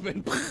kick it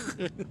open.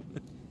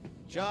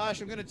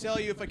 Josh, I'm going to tell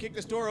you if I kick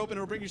this door open,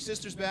 it'll bring your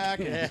sisters back.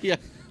 Yeah. yeah.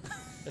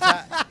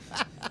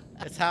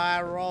 That's how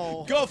I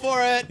roll. Go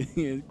for it!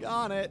 He's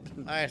on it.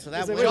 All right, so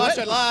that Wait, was. Josh,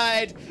 I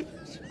lied!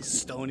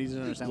 Stone, he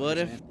doesn't understand What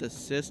you're if the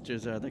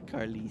sisters are the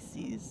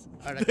Carlises?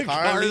 Are the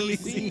Carlys?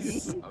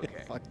 saying.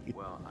 Okay. Fuck you.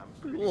 Well, I'm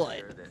pretty What?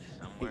 sure that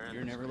somewhere in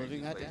You're this never crazy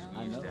living that place down? we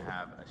I used to know.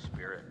 have a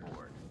spirit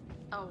board.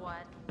 Oh,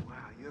 what? Wow,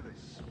 you have a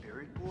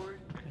spirit board?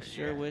 I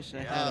sure wish I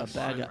Yeah, had a it's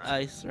bag fun, of right?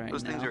 ice right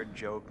Those now. things are a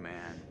joke,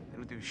 man. They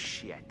don't do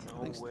shit.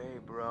 No way,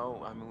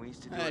 bro. I mean, we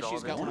used to do it all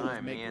She's the got one of those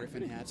time, Meg man.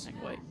 Griffin hats.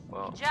 Wait.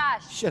 Well,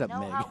 Josh, Shut up, you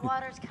know Meg. hot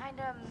water's kind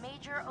of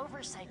major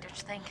oversight, don't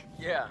you think?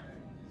 yeah.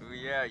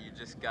 Yeah, you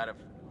just gotta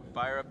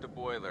fire up the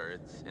boiler.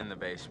 It's in the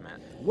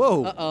basement.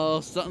 Whoa.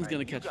 Uh-oh, something's Right, gonna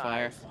you catch guys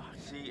fire.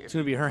 See if It's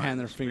gonna be you her can hand find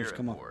and the her fingers spirit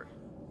come up. board.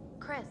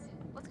 Chris,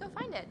 let's go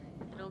find it.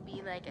 It'll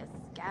be like a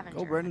scavenger.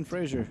 Go, Brendan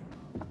Fraser.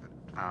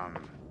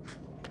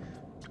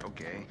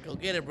 Okay, Go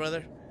get it,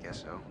 brother.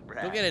 guess so.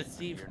 Brad, get it,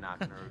 Steve. You're not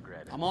gonna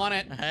regret it. I'm on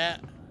it.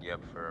 You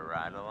up for a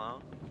ride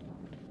along?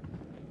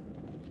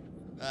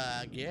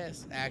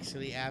 Guess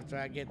actually after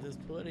I get this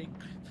pudding.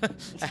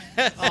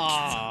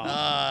 Aw.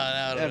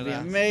 that That'd would be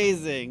be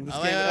amazing. This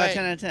Oh, game, wait, wait,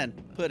 10 out of 10.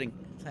 Pudding.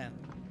 10.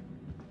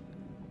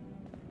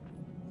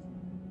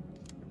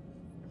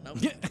 Nope.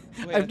 Wait,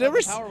 I I've thought never the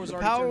s- power was The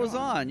already power turned was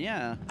on,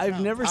 yeah. I've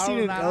No, never power seen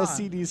an not on.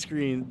 LCD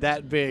screen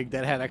that big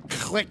that had a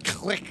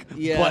click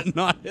Yeah. button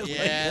on it.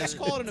 Yeah. Let's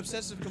call it an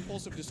obsessive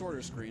compulsive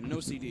disorder screen, an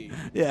OCD.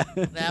 Yeah.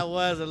 That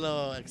was a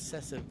little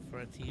excessive for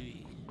a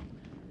TV.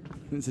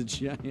 It's a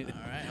giant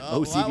All right.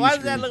 Oh, OCD why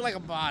does that screen. look like a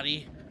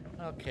body?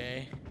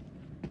 Okay.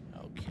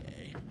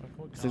 Okay.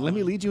 We're So let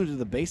me going. lead you into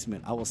the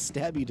basement. I will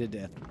stab you to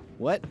death.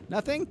 What?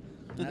 Nothing?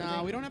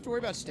 No, we don't have to worry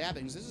about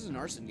stabbings. This is an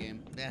arson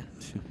game. Yeah.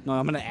 No,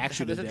 I'm gonna ask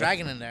you to There's a death.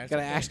 dragon in there. It's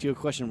Gotta okay. ask you a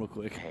question real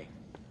quick. Hey,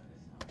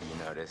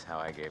 you notice how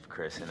I gave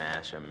Chris and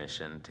Ash a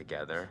mission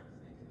together?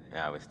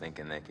 Yeah, I was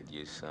thinking they could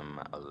use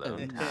some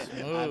alone time.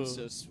 I'm Ooh.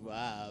 so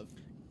suave.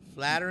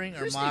 Flattering or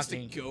Chris needs to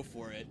mocking? go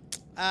for it.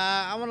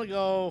 I want to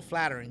go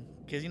flattering.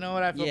 Because you know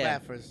what? I feel Yeah.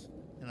 bad for his,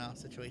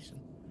 situation.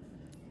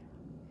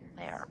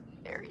 They are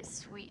very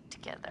sweet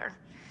together.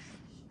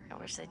 I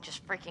wish they'd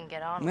just freaking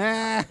get on.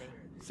 Nah. with it already.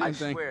 I Same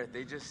thing. swear,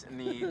 they just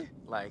need,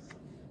 like,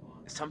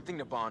 something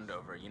to bond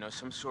over. You know,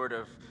 some sort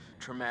of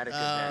traumatic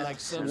event. Like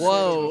some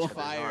Whoa. sort of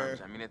fire.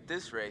 I mean, at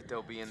this rate,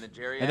 they'll be in the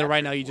geriatric. And then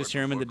right now you just ward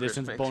hear him in the before Chris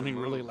distance makes a boning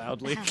really move.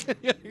 loudly.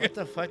 What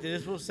the fuck? Did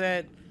this fool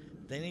said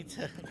they need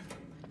to...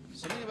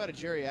 Something about a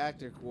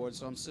geriatric ward,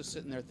 so I'm just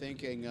sitting there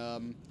thinking,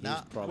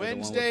 Nah, Probably the one with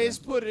Wednesday's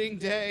pudding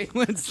day.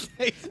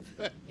 Wednesdays.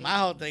 my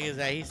whole thing is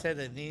that he said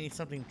that they need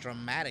something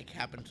dramatic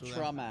happen to them.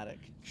 Traumatic.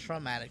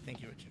 Traumatic.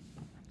 Thank you, Richard.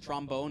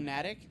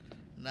 Trombone-natic?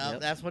 No, Yep.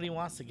 that's what he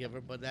wants to give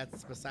her, but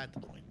that's beside the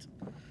point.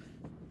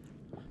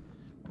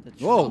 The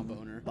Whoa.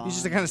 trombone. He's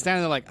just kind of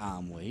standing there like,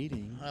 I'm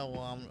waiting. Oh,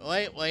 well,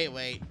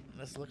 wait.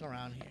 Let's look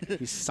around here.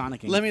 He's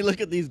sonicking. Let me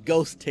look at these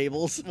ghost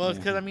tables. Well,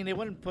 because, I mean, they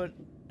wouldn't put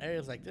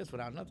areas like this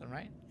without nothing,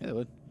 right? Yeah, they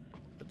would.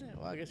 But then,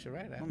 well, I guess you're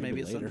right. Well,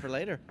 maybe it's something later. for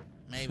later.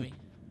 Maybe.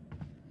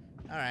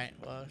 All right,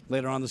 well,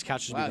 Later on, this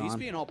couch should Wow, be he's gone.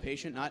 being all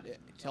patient, not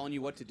telling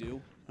you what to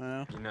do. You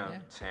know, Yeah.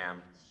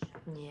 Sam,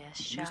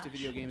 Yes, I'm used to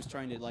video games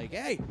trying to like,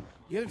 hey,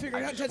 you haven't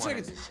figured I out 10 just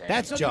wanted seconds. to say,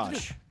 That's Something to do.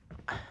 Josh.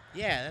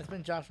 yeah, that's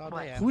been Josh all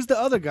day. Adam. Who's the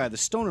other guy, the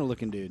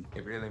stoner-looking dude?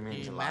 it really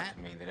means a lot Matt?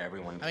 to me that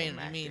everyone I came mean,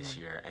 back you mean this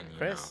year, and you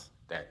Chris?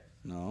 know that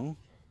No.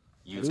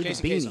 you It's came,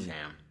 Casey Kasem.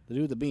 Sam. The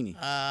dude with the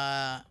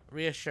beanie.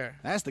 Reassure.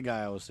 That's the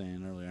guy I was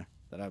saying earlier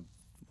that I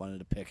wanted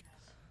to pick.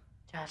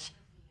 Josh,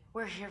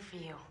 we're here for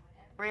you.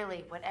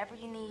 Really, whatever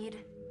you need,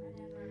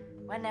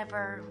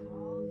 whenever,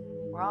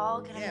 we're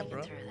all gonna Yeah, make bro.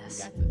 it through You this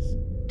got this.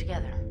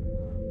 together.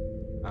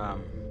 I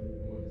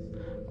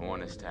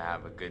want us to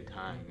have a good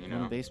time, you In the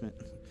know. basement.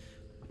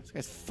 This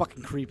guy's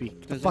fucking creepy.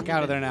 Get the fuck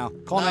out of there now.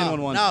 Call no,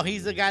 911. No,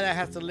 he's the guy that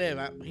has to live.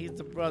 He's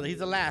the brother. He's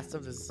the last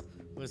of his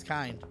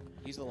kind.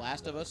 He's the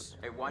last of us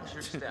Hey, watch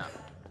your step.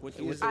 with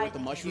the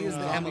mushroom. He is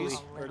the Emily.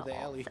 Or Or the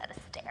Ellie. set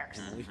of stairs.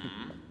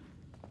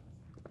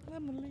 I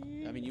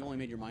mean, you only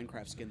made your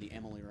Minecraft skin the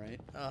Emily, right?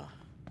 Oh,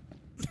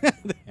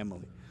 The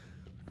Emily.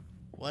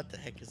 what the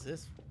heck is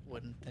this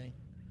wooden thing?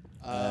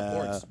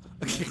 Boards.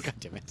 God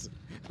damn it.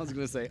 I was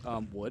going to say,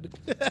 wood.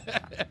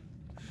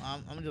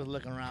 I'm just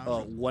looking around.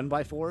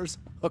 1x4s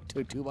hooked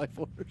to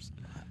 2x4s.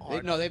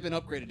 They've been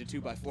upgraded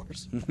to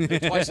 2x4s.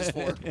 They're twice as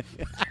 4.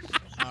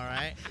 All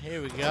right,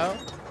 here we go.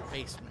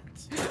 Basement.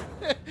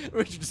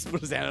 Richard just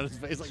put his hand on his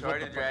face like, Sorry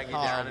what to the drag you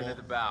fuck? down Horrible.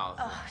 into the bowels.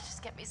 Oh,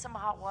 just get me some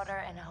hot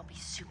water and I'll be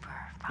super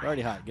fine. You're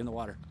already hot. Get in the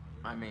water.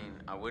 I mean,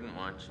 I wouldn't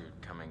want you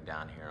coming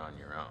down here on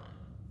your own,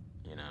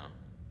 you know.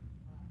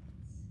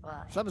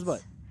 Well, Slap his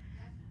butt.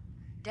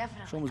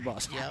 definitely. Show him his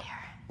boss. great to have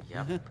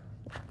Yep. here.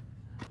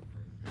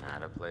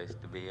 Not a place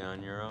to be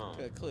on your own.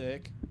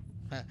 Click.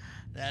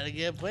 That's a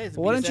good place. to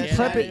Why be don't you said.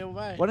 prep Out of it? your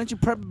way. Why don't you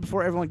prep it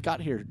before everyone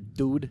got here,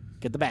 dude?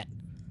 Get the bat.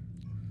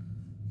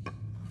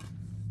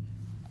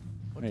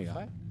 What There the you go.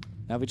 fuck?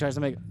 Now if he tries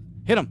to make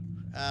hit him.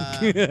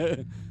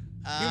 Humorous.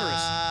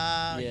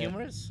 Yeah.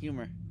 Humorous?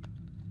 Humor.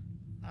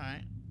 All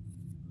right.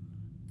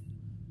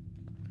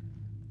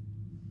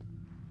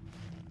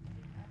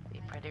 Be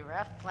pretty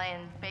rough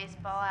playing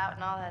baseball out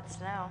in all that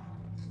snow.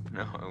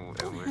 No,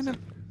 it wasn't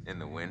in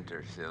the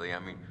winter, silly. I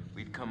mean,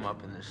 we'd come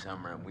up in the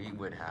summer and we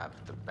would have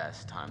the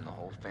best time. The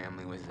whole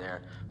family was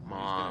there.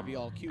 Mom, be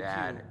all cute,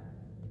 Dad,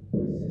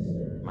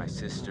 my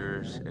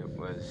sisters. It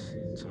was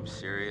some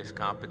serious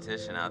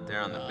competition out there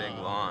on the big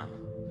lawn.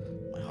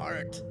 My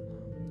heart.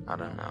 I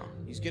don't know.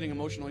 He's getting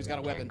emotional. He's got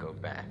a Can't weapon. go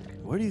back.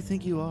 Where do you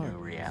think you are? New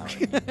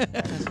reality.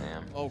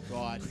 Sam, Oh,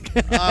 God.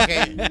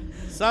 Okay,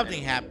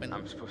 something happened.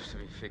 I'm supposed to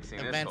be fixing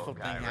this Eventful old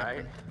guy, thing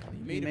right? happened.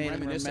 You made made him him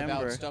reminisce about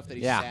remember. stuff that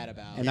he's Yeah. sad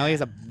about. And now he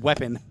has a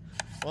weapon.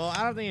 Well,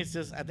 I don't think it's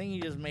just. I think he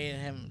just made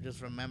him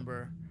just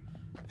remember,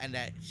 and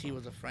that she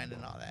was a friend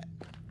and all that.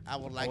 I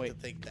would like to wait.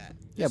 think that.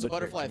 Yeah, It's a but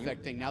butterfly Can you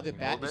effect thing. Now the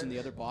bat hold is in it? the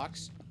other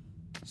box,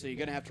 so you're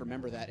gonna have to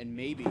remember that, and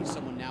maybe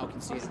someone now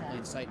can see it in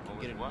plain sight and can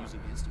get it What? using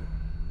against you.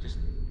 Just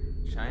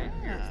shine it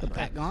here. the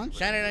bat gone?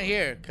 Shine it on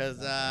here, cause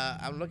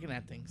I'm looking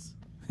at things.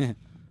 Yeah,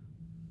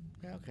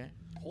 okay.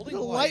 Holding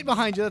There's a the light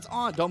behind you that's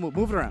on. Don't move.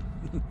 Move it around.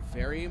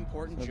 Very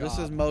important So job. this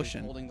is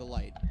motion. Holding the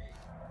light.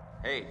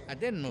 Hey, I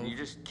didn't can move. you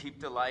just keep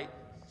the light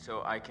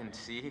so I can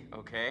see,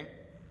 okay?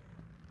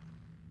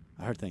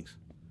 I heard things.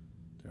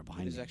 They're It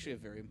behind is me. actually a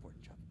very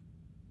important job.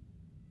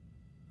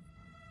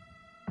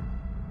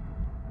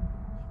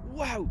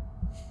 Wow.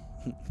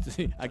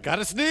 I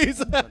gotta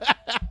sneeze.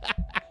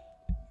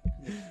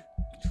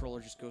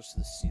 Controller just goes to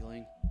the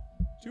ceiling.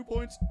 2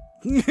 points.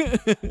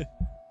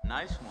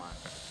 Nice one.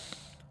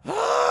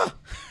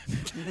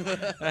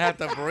 I have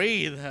to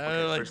breathe.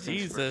 Okay, Like first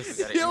things first, Jesus.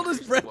 we gotta He held his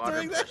increase the breath water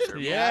during that? pressure.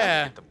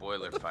 Yeah. Get the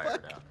boiler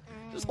fired up.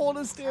 Just hold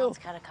it still. Sounds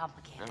kind of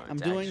complicated. No, I'm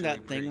it's doing that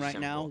actually thing pretty right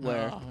now simple.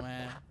 where Oh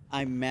man.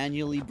 I'm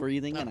manually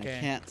breathing and I Okay.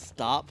 can't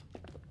stop.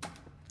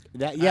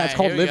 That, yeah, it's Alright,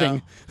 called here we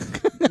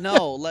living.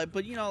 No, like,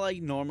 but you know,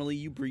 like normally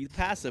you breathe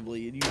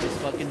passively and you just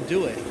fucking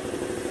do it.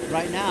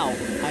 Right now,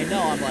 I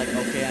know I'm like,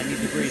 okay, I need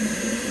to breathe.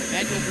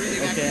 Manual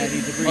breathing. Okay, I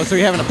need to breathe. Oh, so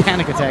you're having a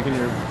panic attack in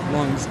your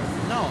lungs.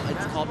 No,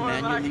 it's called more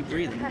manually like it.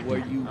 breathing, where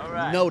you All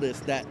right. notice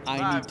that I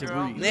Come on, need to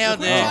girl. breathe. Nailed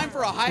Time it.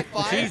 for a high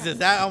five. Jesus,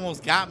 that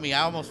almost got me.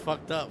 I almost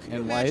fucked up.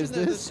 And why Imagine is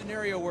the this?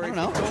 scenario where I if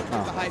don't you know. don't give the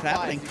high It's five,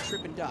 happening. you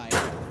trip and die.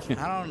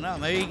 I don't know.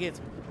 Maybe he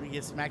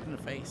gets smacked in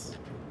the face.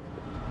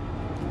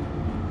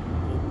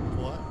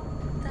 What?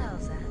 What the hell's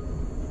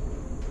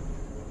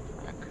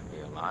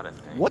lot of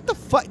things. What the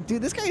fuck?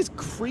 Dude, this guy is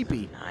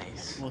creepy.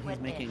 Nice. Well, he's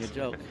making a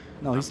joke.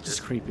 No, he's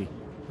just creepy.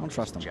 I don't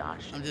trust him.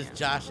 Josh. I'm just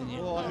joshing you.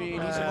 Well, I mean,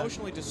 he's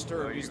emotionally Oh,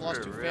 disturbed. He's you lost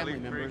were 2 really family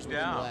members freaked within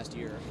the out. last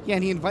year. Yeah,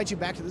 and he invites you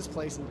back to this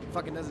place and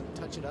fucking doesn't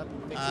touch it up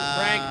and fix it.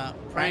 Prank.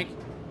 Prank.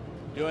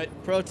 Do it.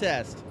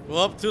 Protest.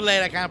 Well, too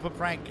late. I kind of put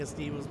prank because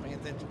Steve was paying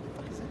attention.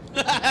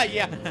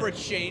 Yeah, for a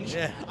change.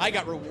 Yeah. I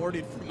got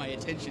rewarded for my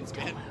attention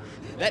span.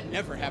 That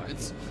never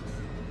happens.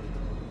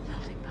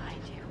 Nothing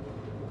behind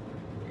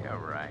you. Yeah,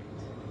 right.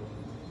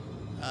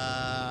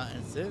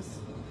 Is this?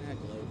 Ah,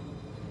 globe.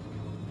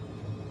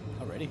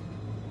 Already?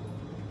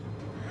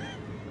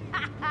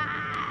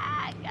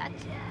 Gotcha.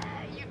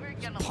 You were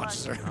gonna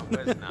Punches love her.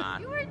 I was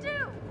not. You were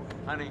too.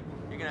 Honey,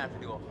 you're gonna have to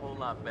do a whole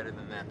lot better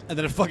than that. And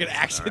then a fucking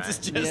axe All hits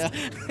his right.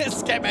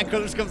 chest. Scatman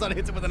Colors comes out and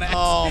hits him with an axe.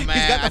 Oh man,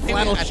 He's got the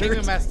flannel I think we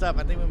shirt. messed up.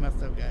 I think we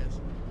messed up, guys.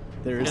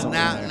 There is Because something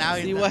now, there. now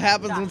he's See what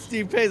happens when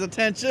Steve pays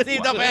attention.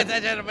 Steve, don't pay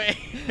attention to me.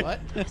 What?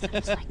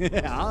 It's like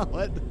Yeah,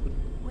 what?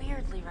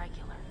 weirdly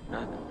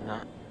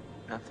regular.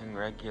 Nothing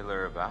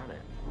regular about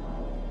it.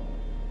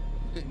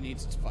 It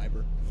needs its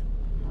fiber.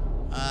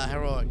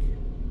 Heroic.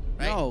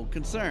 Right? No,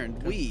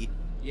 concerned. We.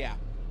 Yeah.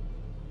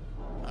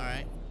 All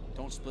right.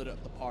 Don't split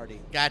up the party.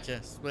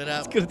 Gotcha. Split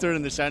up. It's gonna turn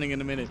into Shining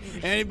in a minute.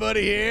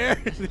 Anybody here?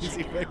 You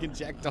see fucking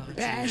Jack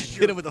Torrance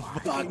hit him with a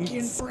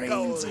fucking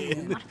brains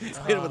in.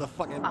 Hit him with a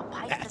fucking A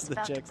pipe ass is in the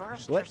about to chest.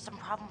 burst. What? There's some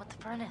problem with the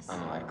furnace.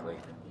 Unlikely.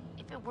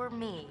 If it were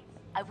me,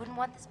 I wouldn't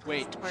want this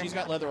place Wait, to burn she's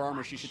got down. leather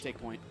armor. She should take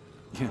point.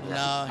 No.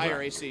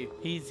 Higher AC.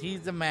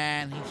 He's the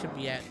man. He should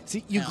be at.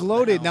 See, you hell,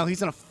 gloated. hell. Now he's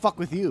gonna fuck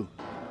with you.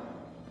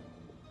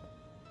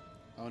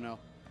 Oh no.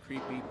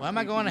 Creepy. Why am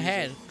I creepy going music.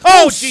 ahead?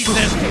 Oh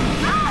Jesus!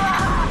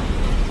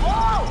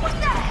 Oh, what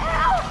the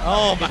hell?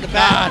 Oh my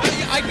God!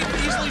 I can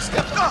easily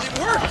step. It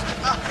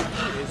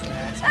worked.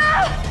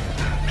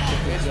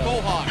 It's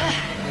Mohawk.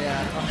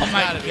 Yeah. Oh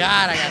my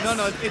God! I got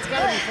No, it's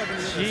gotta be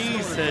fucking.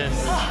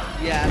 Jesus!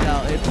 Yeah,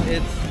 no, it's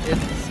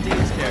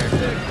Steve's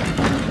character.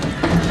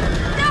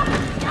 No,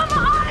 come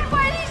on!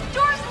 Why are these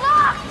doors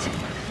locked?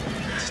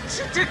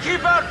 To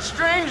keep out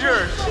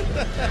strangers.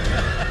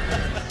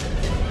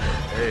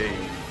 Hey.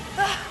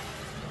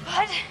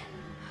 What?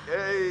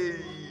 Hey.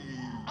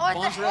 What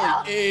Bon's the really.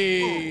 hell?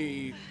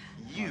 Hey.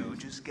 You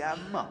just got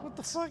mugged. What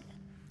the fuck?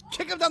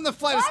 Kick him down the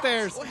flight of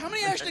stairs. Well, how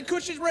many Ashton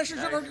Kutcher's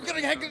restaurants are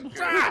gonna hang?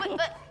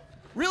 But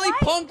Really, why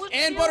Punk would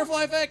and you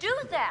Butterfly Effect? do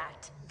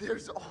that?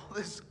 There's all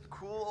this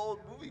cool old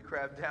movie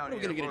crap down We're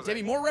here. gonna get a What was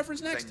Demi I- Moore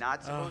reference was I next.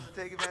 not supposed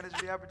to take advantage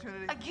of the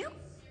opportunity?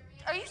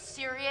 Are you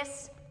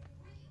serious?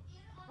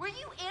 Were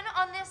you in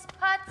on this,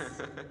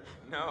 Putz?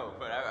 No,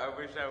 but I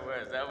wish I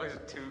was. That was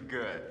too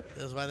good.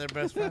 That's why they're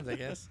best friends, I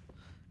guess.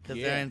 Because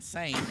Yeah. they're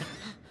insane.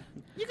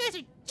 You guys are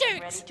Ready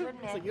jerks. to It's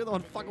like admit, you're the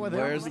one fucking with him.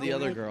 Where's the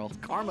other girl?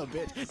 Karma,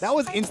 bitch. That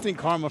was instant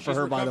karma for She's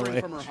her, by the recovering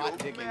way. from her hot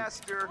dicking.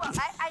 Master. well,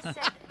 I said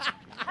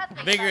cut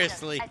the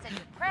Vigorously. I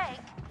said prank.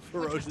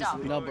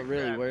 Ferociously. No, but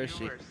really, Crap, where is you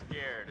she? were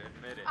scared,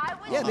 admit it. I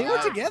was Yeah, they were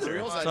not. together.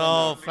 Real side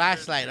So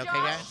flashlight, okay,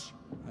 guys. Josh,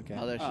 Okay.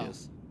 Oh, there she Oh.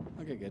 is.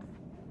 Okay, good.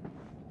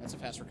 That's a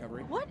fast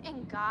recovery. What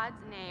in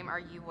God's name are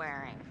you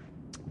wearing?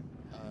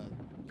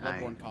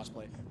 Bloodborne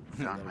cosplay.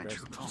 Found my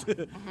true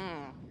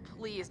home.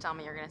 Please tell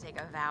me you're gonna take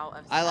a vow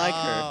of. I like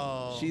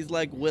Oh. her. She's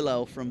like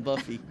Willow from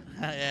Buffy.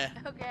 Yeah.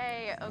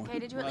 Okay, okay.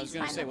 Did you at I was least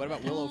gonna find say, the- what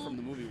about Willow from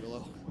the movie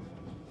Willow?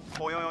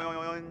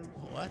 Boing.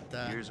 What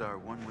the? Here's our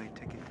one-way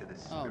ticket to the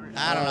Oh, spirit.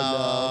 I don't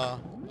know.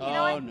 You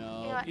know what? Oh You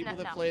know no! what? People No,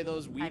 that no. play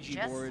those I've Ouija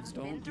just boards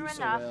been don't do through so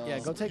enough. well. Yeah,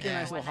 go take your Yeah.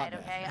 nice little One hot night,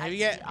 bath. okay? Have I you see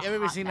get? a You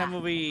ever hot seen that bath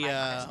movie? by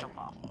my crystal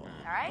ball. All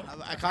right?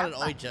 I call it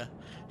Ouija.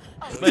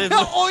 Oh, But it's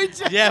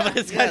Oija! yeah, but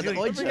it's Yeah, actually the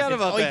Ouija. it's I forgot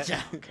about that.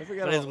 Ouija. I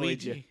forgot But it's about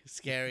Ouija. Ouija.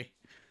 Scary.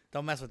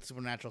 Don't mess with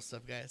supernatural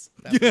stuff, guys.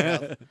 That's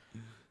yeah.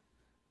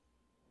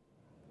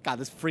 God,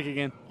 this freak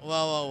again.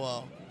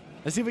 Whoa.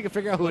 Let's see if we can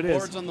figure out who it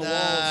Boards is. on the walls.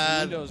 The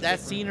windows That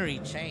different. scenery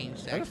changed.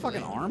 Is that a actually.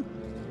 fucking arm?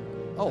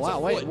 Oh, That's a wow.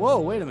 Wait. foot. Whoa,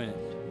 wait a minute.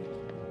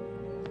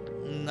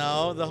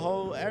 No, the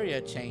whole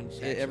area changed.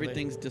 Actually.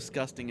 Everything's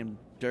disgusting and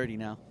dirty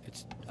now.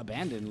 It's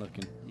abandoned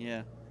looking.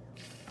 Yeah.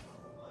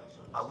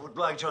 I would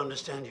like to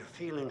understand your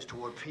feelings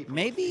toward people.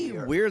 Maybe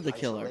fear, we're the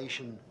killer.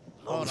 isolation,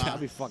 Hold loneliness.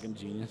 That'd be fucking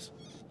genius.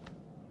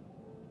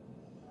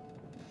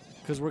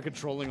 Because we're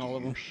controlling all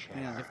of them.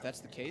 Yeah. If that's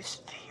the case.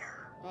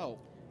 Fear. Oh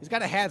He's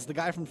got a hat. It's the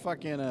guy from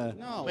fucking.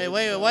 no! Wait,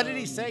 it's, what did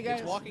he say, guys?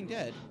 It's Walking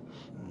Dead.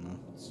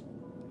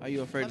 Are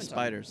you afraid of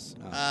Clementine. spiders?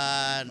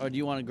 Or do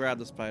you want to grab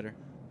the spider?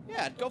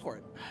 Yeah, go for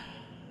it.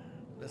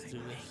 Let's do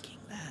this.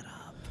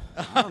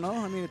 I don't know.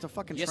 I mean, it's a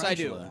fucking Yes, I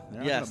do. tarantula. They're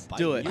not Yes, gonna bite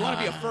do it. You want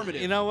to be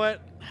affirmative. You know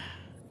what?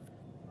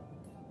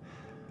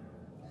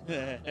 All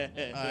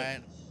right.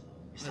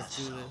 Is Let's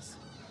that do so? this.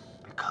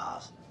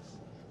 Because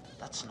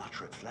that's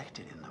not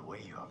reflected in the way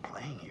you are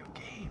playing your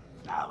game.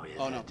 Now is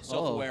Oh no! it?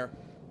 Self-aware.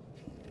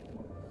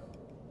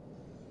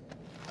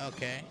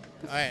 Okay.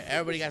 All right.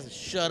 Everybody got to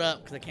shut up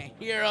because I can't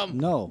hear them.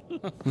 No.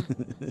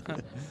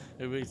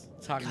 Everybody's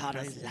talking God,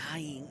 us crazy.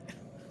 lying.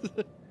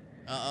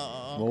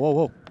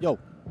 Whoa. Yo,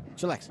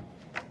 chillax.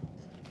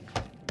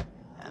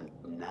 And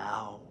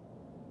now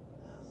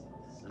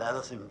Let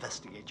us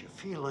investigate your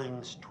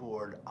feelings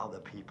toward other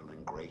people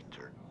in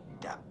greater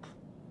depth.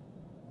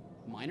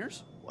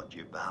 Minors? What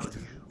you value,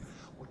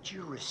 what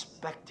you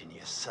respect in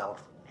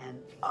yourself and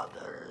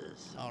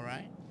others. All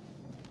right.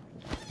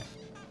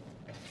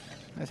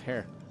 That's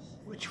hair.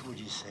 Which would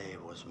you say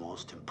was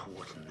most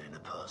important in a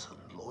person,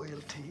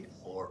 loyalty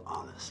or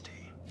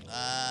honesty?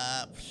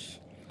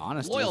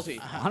 Honesty. Loyalty.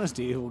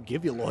 Honesty will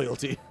give you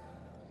loyalty.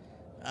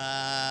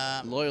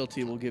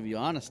 Loyalty will give you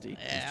honesty.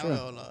 Yeah, true.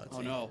 I'll go loyalty.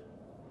 Oh no.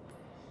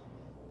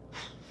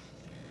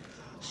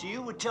 So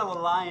you would tell a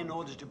lie in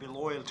order to be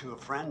loyal to a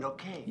friend,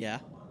 okay? Yeah,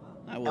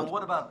 I would. And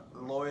what about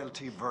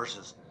loyalty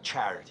versus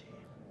charity?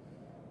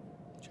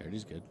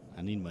 Charity's good.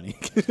 I need money.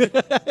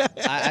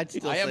 I'd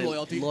still I am say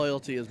loyalty.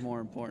 Loyalty is more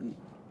important,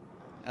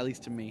 at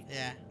least to me.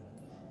 Yeah.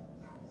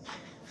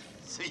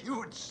 So you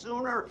would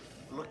sooner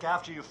look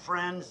after your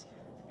friends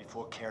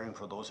before caring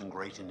for those in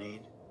greater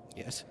need?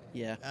 Yes.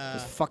 Yeah.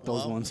 Just fuck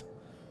those well, ones.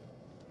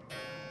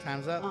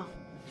 Time's up. Well,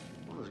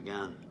 once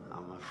again,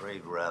 I'm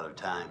afraid we're out of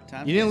time.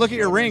 You didn't look at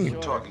your ring. We'll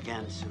talk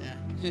again soon. Yeah.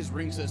 His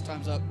ring says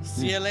time's up.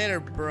 See you later,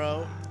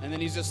 bro. And then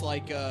he's just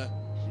like,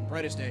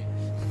 brightest day.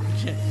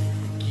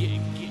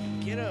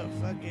 Get a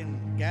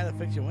fucking guy to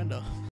fix your window.